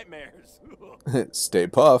my nightmares. Stay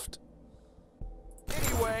puffed.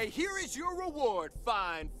 Anyway, here is your reward,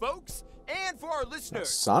 fine folks. And for our listeners,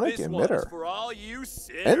 Sonic this emitter. one's for all you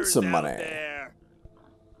sinners And some out money. there.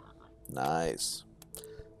 Nice.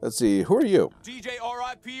 Let's see, who are you? DJ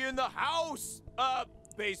RIP in the house!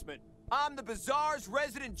 Basement. I'm the Bizzarre's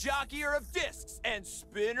resident jockeyer of discs and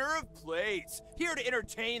spinner of plates, here to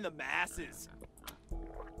entertain the masses.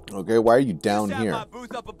 Okay, why are you down Just have here? my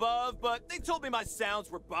booth up above, but they told me my sounds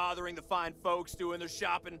were bothering the fine folks doing their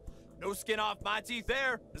shopping. No skin off my teeth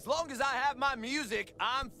there. As long as I have my music,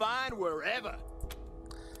 I'm fine wherever.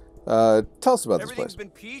 Tell us about this Everything's place. been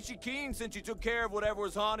peachy keen since you took care of whatever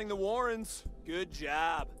was haunting the Warrens. Good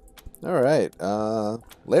job. Alright,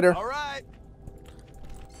 later. All right.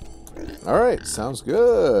 Alright, sounds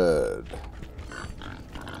good.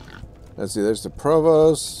 Let's see, there's the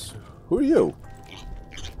provost. Who are you?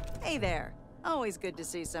 Hey there. Always good to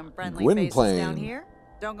see some friendly Gwynplaine. faces down here.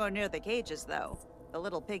 Don't go near the cages, though. The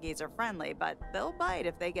little piggies are friendly, but they'll bite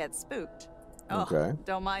if they get spooked. Oh, Okay.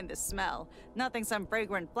 don't mind the smell. Nothing some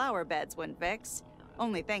fragrant flower beds wouldn't fix.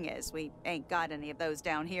 Only thing is, we ain't got any of those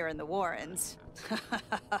down here in the Warrens.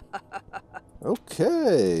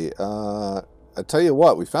 Okay. I tell you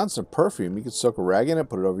what, we found some perfume. You can soak a rag in it,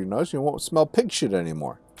 put it over your nose, and you won't smell pig shit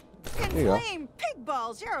anymore. There you go. Inflame pig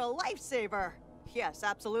balls, you're a lifesaver. Yes,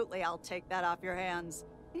 absolutely, I'll take that off your hands.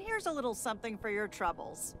 And here's a little something for your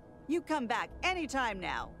troubles. You come back anytime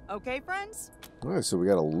now, okay, friends? Alright, so we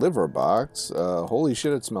got a liver box. Holy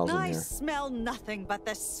shit, it smells in I here. smell nothing but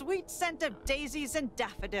the sweet scent of daisies and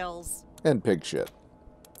daffodils. And pig shit.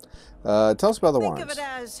 Tell us about the Think Warrens. of it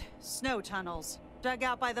as snow tunnels, dug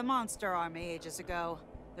out by the monster army ages ago.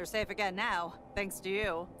 They're safe again now, thanks to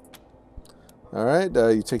you. Alright,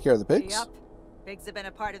 you take care of the pigs? Yep. Pigs have been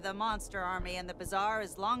a part of the monster army and the Bizzarre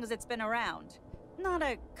as long as it's been around. Not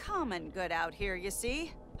a common good out here, you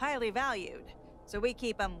see. Highly valued. So we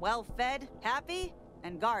keep them well-fed, happy,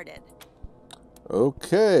 and guarded.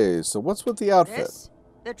 Okay, so what's with the outfit? This?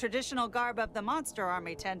 The traditional garb of the monster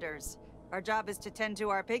army tenders. Our job is to tend to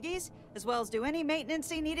our piggies, as well as do any maintenance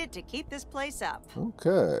needed to keep this place up.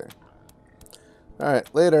 Okay.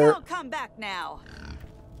 Alright, later. Don't come back now.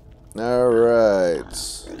 Alright.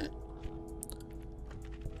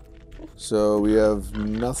 So we have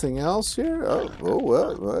nothing else here?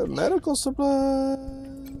 Oh, medical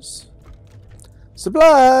supplies.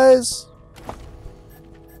 Supplies!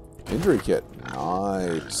 Injury kit.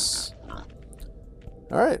 Nice.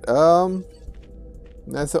 Alright, I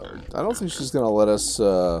don't think she's gonna let us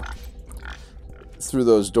through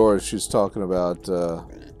those doors. She's talking about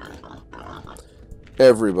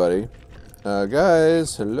everybody.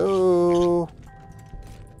 Guys, hello.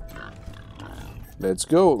 Let's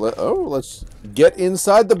go. Let's get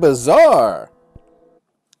inside the Bizzarre.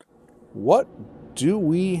 What do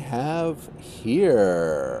we have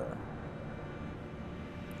here?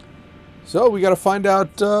 So we got to find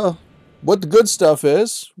out what the good stuff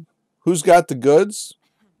is. Who's got the goods?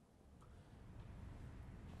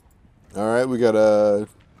 All right, we got a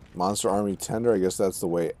Monster Army tender. I guess that's the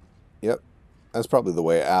way. Yep, that's probably the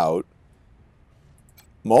way out.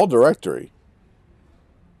 Mall directory.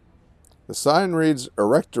 The sign reads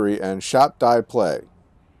Erectory and Shop Die Play.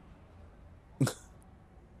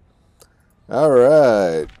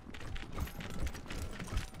 Alright.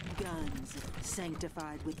 Guns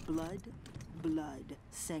sanctified with blood, blood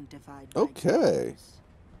sanctified by Okay. darkness.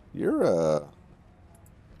 You're a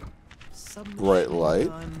Submachine bright light.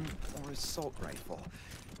 gun or assault rifle.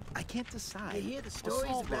 I can't decide. You hear the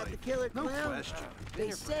stories about the killer clown? No question.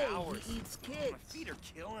 They say he eats kids. My feet are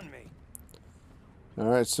killing me.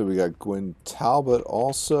 Alright, so we got Gwen Talbot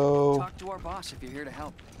also. Talk to our boss if you're here to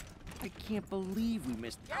help. I can't believe we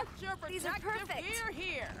missed. These are perfect.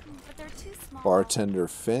 Here. But they're too small. Bartender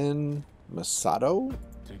Finn. Masato.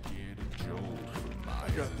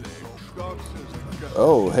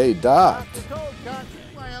 Oh, hey, Doc.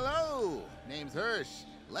 Why, hello. Name's Hirsch.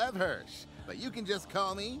 Lev Hirsch. But you can just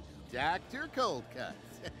call me Dr. Cold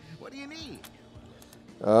Cuts. What do you need?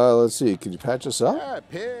 Let's see. Could you patch us up?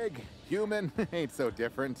 Pig, human, ain't so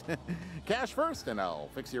different. Cash first and I'll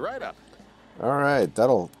fix you right up. Alright,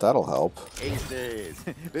 that'll help. Aces.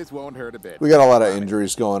 This won't hurt a bit. We got a lot of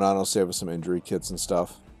injuries going on. I'll save us some injury kits and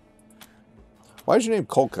stuff. Why is your name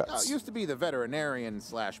Cold Cuts? Used to be the veterinarian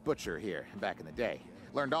 / butcher here back in the day.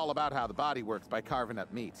 Learned all about how the body works by carving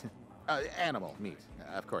up meat. Animal meat,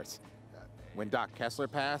 of course. When Doc Kessler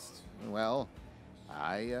passed, well,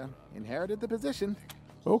 I inherited the position.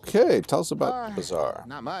 Okay, tell us about the Bizzarre.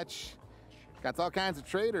 Not much. Got all kinds of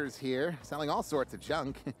traders here, selling all sorts of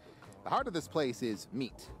junk. The heart of this place is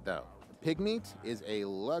meat, though. Pig meat is a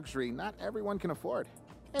luxury not everyone can afford.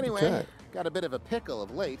 Anyway, Okay. got a bit of a pickle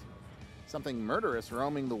of late. Something murderous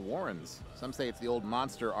roaming the Warrens. Some say it's the old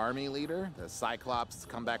monster army leader. The Cyclops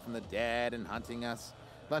come back from the dead and hunting us.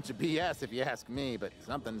 Bunch of BS if you ask me, but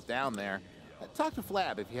something's down there. Talk to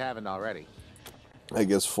Flab if you haven't already. I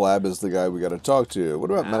guess Flab is the guy we got to talk to. What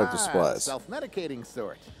about medical supplies? Self-medicating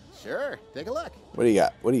sort. Sure, take a look. What do you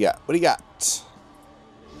got? What do you got? What do you got?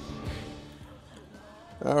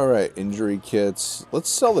 Alright, injury kits. Let's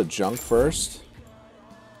sell the junk first.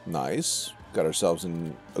 Nice. Got ourselves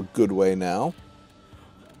in a good way now.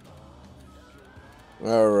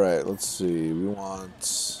 Alright, let's see. We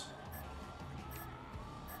want...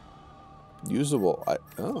 usable...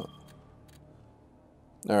 oh.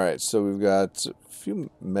 Alright, so we've got a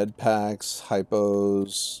few med packs,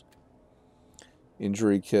 hypos,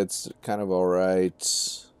 injury kits, kind of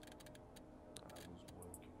alright.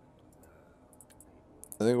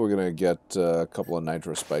 I think we're going to get a couple of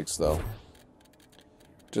nitro spikes, though.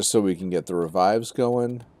 Just so we can get the revives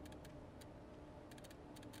going.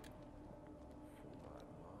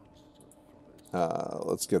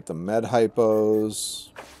 Let's get the med hypos.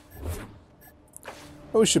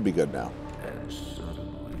 Oh, we should be good now. And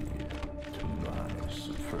suddenly, to my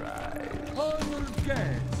surprise, Honored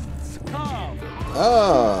guests, come!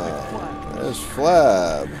 Ah, there's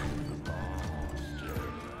Flab.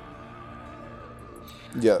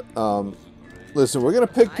 Yeah, listen, we're gonna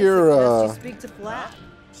pick your, Speak to Flab.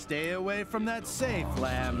 Stay away from that safe,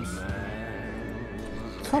 lambs.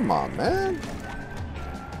 Come on, man.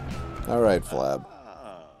 Alright, Flab.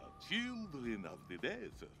 Children of the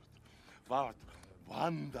desert, what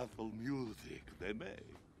wonderful music they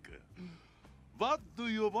make. What do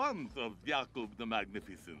you want of Jacob the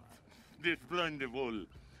Magnificent? This wonderful,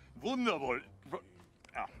 wonderful...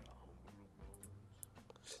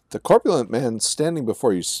 The corpulent man standing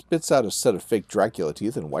before you spits out a set of fake Dracula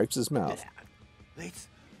teeth and wipes his mouth. Let's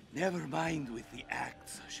never mind with the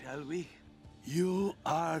acts, shall we? You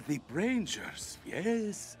are the Rangers,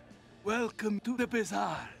 yes? Welcome to the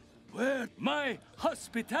Bizzarre, where my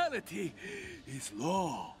hospitality is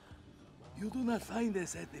law. You do not find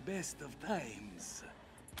us at the best of times.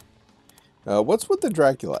 What's with the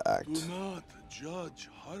Dracula act? Do not judge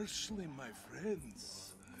harshly, my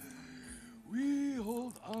friends. We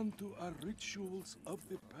hold on to our rituals of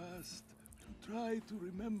the past to try to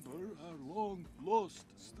remember our long-lost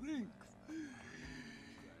strength.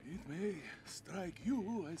 It may strike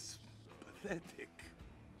you as pathetic,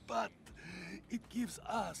 but it gives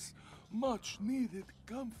us much-needed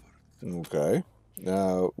comfort. Okay.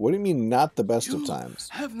 What do you mean, not the best of You times?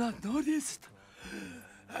 have not noticed?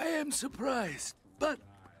 I am surprised, but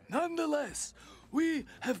nonetheless, we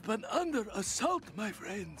have been under assault, my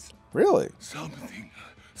friends. Really? Something,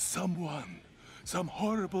 someone, some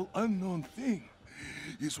horrible unknown thing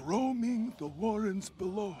is roaming the warrens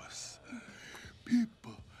below us.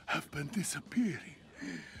 People have been disappearing.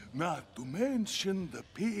 Not to mention the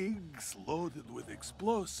pigs loaded with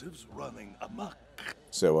explosives running amok.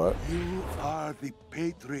 Say what? You are the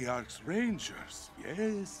Patriarch's Rangers,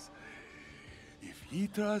 yes? If he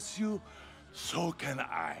trusts you, so can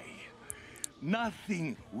I.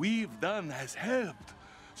 Nothing we've done has helped,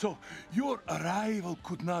 so your arrival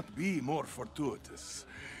could not be more fortuitous.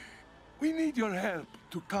 We need your help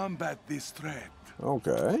to combat this threat.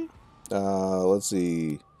 Okay. Let's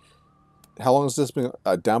see. How long has this been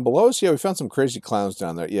down below us? Yeah, we found some crazy clowns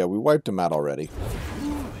down there. Yeah, we wiped them out already.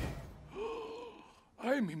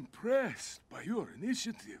 I'm impressed by your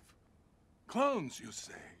initiative. Clowns, you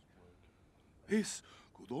say? This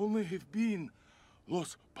could only have been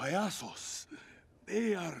Los Payasos.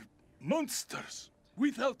 They are monsters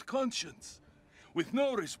without conscience, with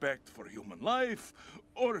no respect for human life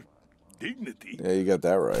or dignity. Yeah, you got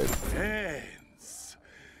that right. Hence,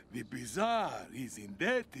 the Bizzarre is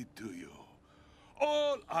indebted to you.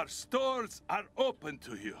 All our stores are open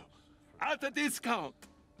to you, at a discount.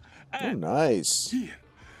 Oh, nice. Here,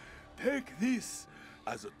 take this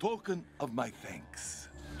as a token of my thanks.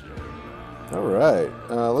 All right.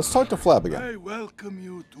 Let's talk to Flab again. I welcome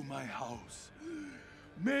you to my house.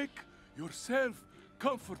 Make yourself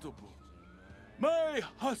comfortable. My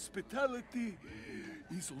hospitality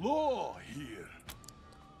is law here.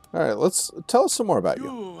 All right, let's tell us some more about you.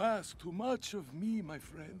 You ask too much of me, my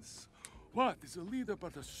friends. What is a leader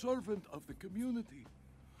but a servant of the community?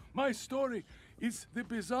 My story is the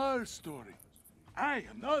Bizzarre story. I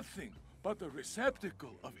am nothing but a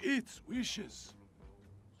receptacle of its wishes.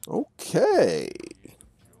 Okay.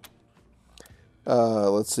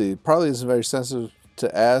 Let's see. Probably isn't very sensitive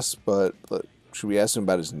to ask, but should we ask him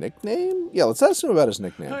about his nickname? Yeah, let's ask him about his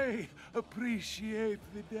nickname. I appreciate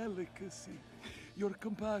the delicacy. Your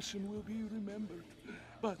compassion will be remembered.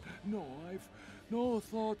 But no, I've no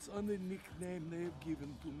thoughts on the nickname they've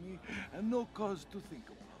given to me, and no cause to think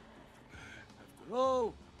about it. After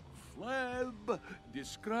all, Flab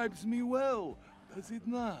describes me well, does it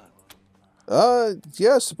not?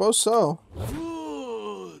 Yeah, I suppose so.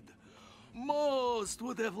 Good. Most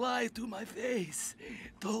would have lied to my face,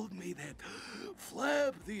 told me that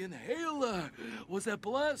Flab the Inhaler was a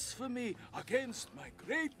blasphemy against my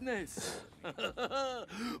greatness.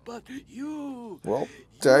 But you... Well,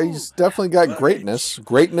 he's definitely got greatness.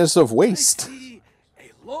 Greatness of waste. I see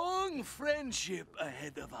a long friendship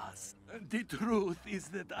ahead of us. The truth is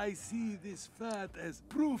that I see this fat as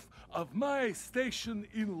proof of my station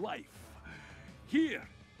in life. Here,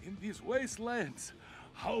 in these wastelands,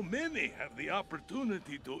 how many have the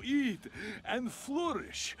opportunity to eat and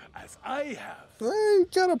flourish as I have? You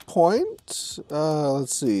got a point.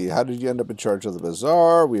 Let's see. How did you end up in charge of the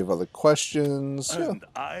Bizzarre? We have other questions. And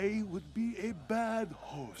I would be a bad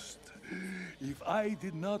host if I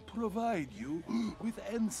did not provide you with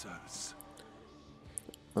answers.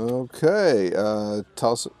 Okay,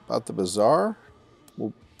 tell us about the Bizzarre.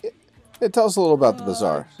 Well, tell us a little about the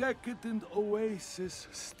Bizzarre. Decadent oasis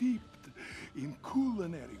steeped in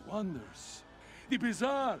culinary wonders. The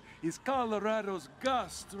Bizzarre is Colorado's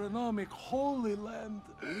gastronomic holy land.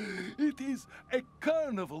 It is a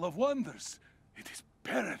carnival of wonders. It is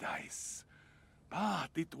paradise. But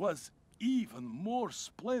it was even more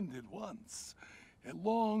splendid once, a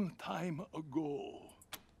long time ago.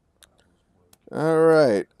 All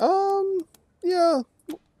right. Yeah.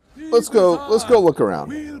 Let's go look around.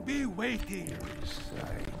 We'll be waiting.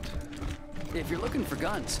 If you're looking for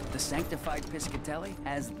guns, the Sanctified Piscatelli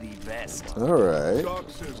has the best. All right. Doc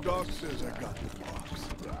says I got the box.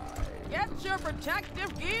 Get your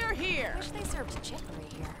protective gear here. Wish they served chicory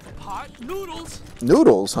here. Hot noodles.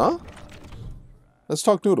 Noodles, huh? Let's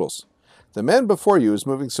talk noodles. The man before you is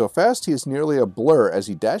moving so fast he is nearly a blur as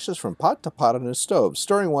he dashes from pot to pot on his stove,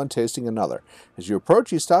 stirring one, tasting another. As you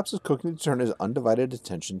approach, he stops his cooking to turn his undivided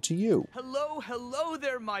attention to you. Hello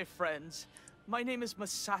there, my friends. My name is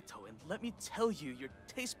Masato, and let me tell you, your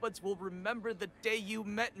taste buds will remember the day you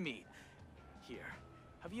met me. Here,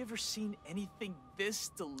 have you ever seen anything this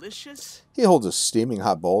delicious? He holds a steaming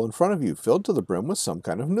hot bowl in front of you, filled to the brim with some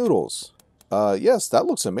kind of noodles. Yes, that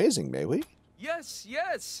looks amazing, may we? Yes.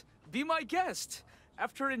 Be my guest.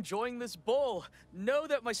 After enjoying this bowl, know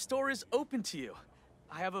that my store is open to you.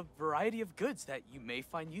 I have a variety of goods that you may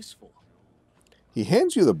find useful. He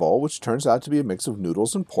hands you the bowl, which turns out to be a mix of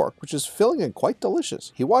noodles and pork, which is filling and quite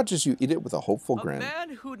delicious. He watches you eat it with a hopeful grin. A man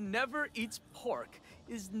who never eats pork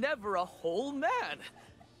is never a whole man.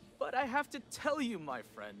 But I have to tell you, my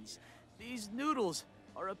friends, these noodles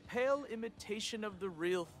are a pale imitation of the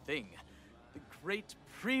real thing. The great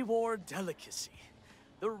pre-war delicacy.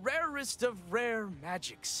 The rarest of rare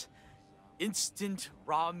magics. Instant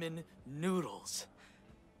ramen noodles.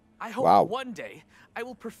 I hope one day I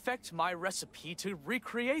will perfect my recipe to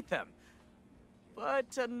recreate them.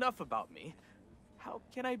 But enough about me. How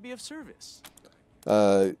can I be of service?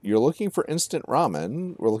 You're looking for instant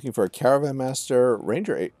ramen. We're looking for a caravan master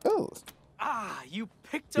ranger. You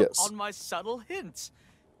picked up on my subtle hints.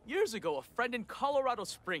 Years ago, a friend in Colorado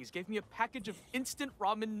Springs gave me a package of instant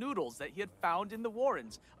ramen noodles that he had found in the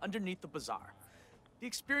Warrens underneath the Bizzarre. The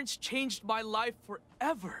experience changed my life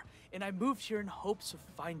forever, and I moved here in hopes of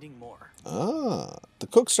finding more. The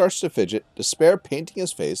cook starts to fidget, despair painting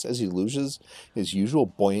his face as he loses his usual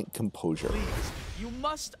buoyant composure. Please, you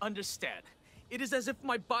must understand. It is as if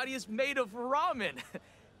my body is made of ramen.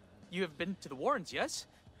 You have been to the Warrens, yes?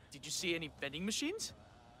 Did you see any vending machines?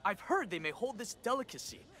 I've heard they may hold this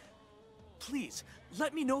delicacy. Please,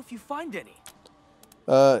 let me know if you find any.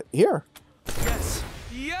 Here.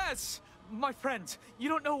 Yes! My friends, you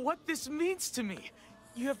don't know what this means to me.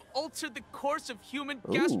 You have altered the course of human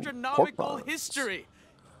gastronomical history.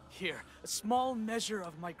 Here, a small measure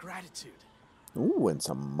of my gratitude. Ooh, and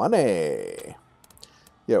some money.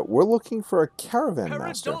 Yeah, we're looking for a caravan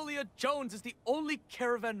master. Paradolia Jones is the only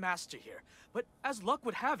caravan master here. But as luck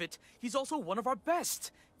would have it, he's also one of our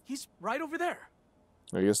best. He's right over there.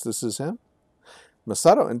 I guess this is him.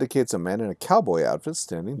 Masato indicates a man in a cowboy outfit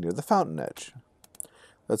standing near the fountain edge.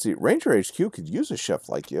 Let's see, Ranger HQ could use a chef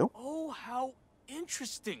like you. Oh, how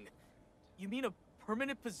interesting. You mean a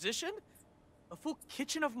permanent position? A full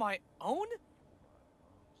kitchen of my own?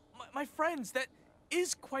 My friends, that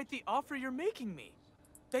is quite the offer you're making me.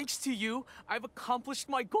 Thanks to you, I've accomplished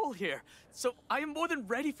my goal here, so I am more than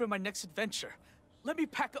ready for my next adventure. Let me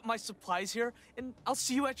pack up my supplies here, and I'll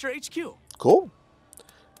see you at your HQ. Cool.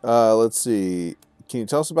 Let's see. Can you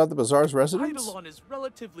tell us about the Bizzarre's residence? Eidolon is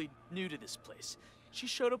relatively new to this place. She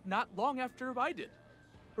showed up not long after I did.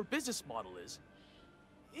 Her business model is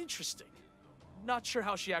interesting. Not sure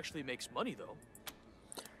how she actually makes money, though.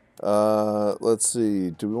 Let's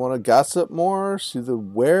see. Do we want to gossip more? See the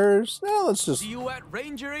wares? No, let's just... See you at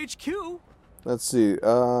Ranger HQ. Let's see.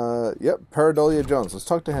 Yep, Paradolia Jones. Let's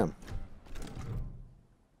talk to him.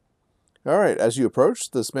 All right. As you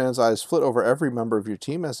approach, this man's eyes flit over every member of your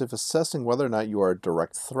team as if assessing whether or not you are a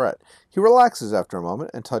direct threat. He relaxes after a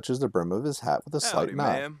moment and touches the brim of his hat with a slight nod.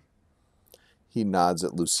 Ma'am. He nods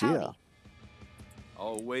at Lucia. Howdy.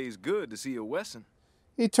 Always good to see you, Wesson.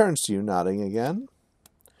 He turns to you, nodding again.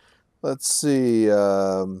 Let's see.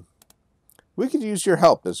 We could use your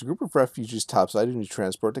help as a group of refugees topside a new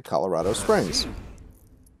transport to Colorado Springs.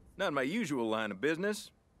 Not my usual line of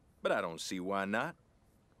business, but I don't see why not.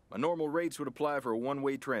 My normal rates would apply for a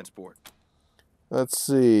one-way transport. Let's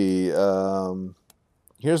see.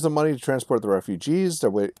 Here's the money to transport the refugees. That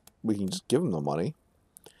way we can just give them the money.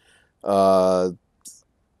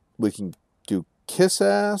 We can do kiss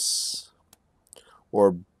ass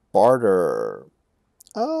or barter.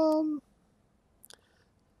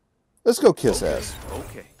 Let's go kiss ass.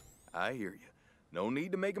 Okay, I hear you. No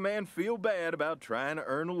need to make a man feel bad about trying to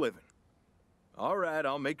earn a living. All right,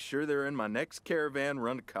 I'll make sure they're in my next caravan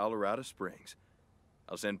run to Colorado Springs.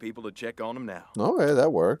 I'll send people to check on them now. Okay,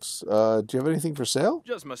 that works. Do you have anything for sale?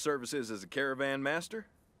 Just my services as a caravan master.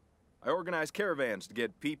 I organize caravans to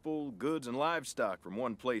get people, goods, and livestock from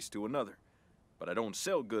one place to another. But I don't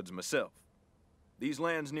sell goods myself. These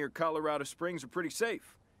lands near Colorado Springs are pretty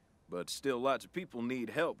safe, but still lots of people need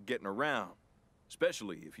help getting around,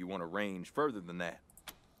 especially if you want to range further than that.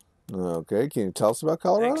 Okay, can you tell us about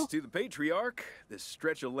Colorado? Thanks to the Patriarch, this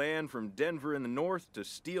stretch of land from Denver in the north to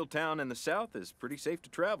Steeltown in the south is pretty safe to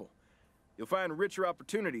travel. You'll find richer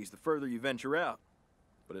opportunities the further you venture out,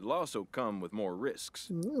 but it'll also come with more risks.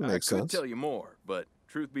 That makes I could sense. tell you more, but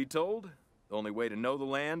truth be told, the only way to know the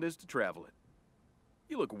land is to travel it.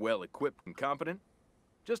 You look well equipped and competent.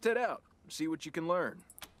 Just head out and see what you can learn.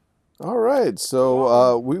 All right,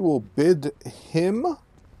 so we will bid him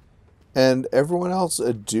and everyone else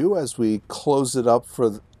adieu as we close it up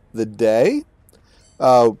for the day.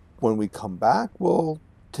 When we come back, we'll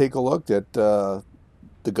take a look at the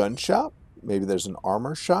gun shop. Maybe there's an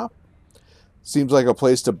armor shop. Seems like a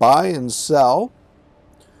place to buy and sell.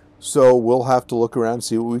 So we'll have to look around and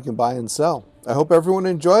see what we can buy and sell. I hope everyone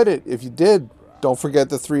enjoyed it. If you did, don't forget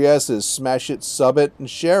the 3 S's. Smash it, sub it, and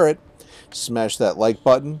share it. Smash that like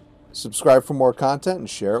button. Subscribe for more content and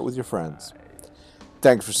share it with your friends.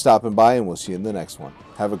 Thanks for stopping by, and we'll see you in the next one.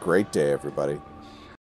 Have a great day, everybody.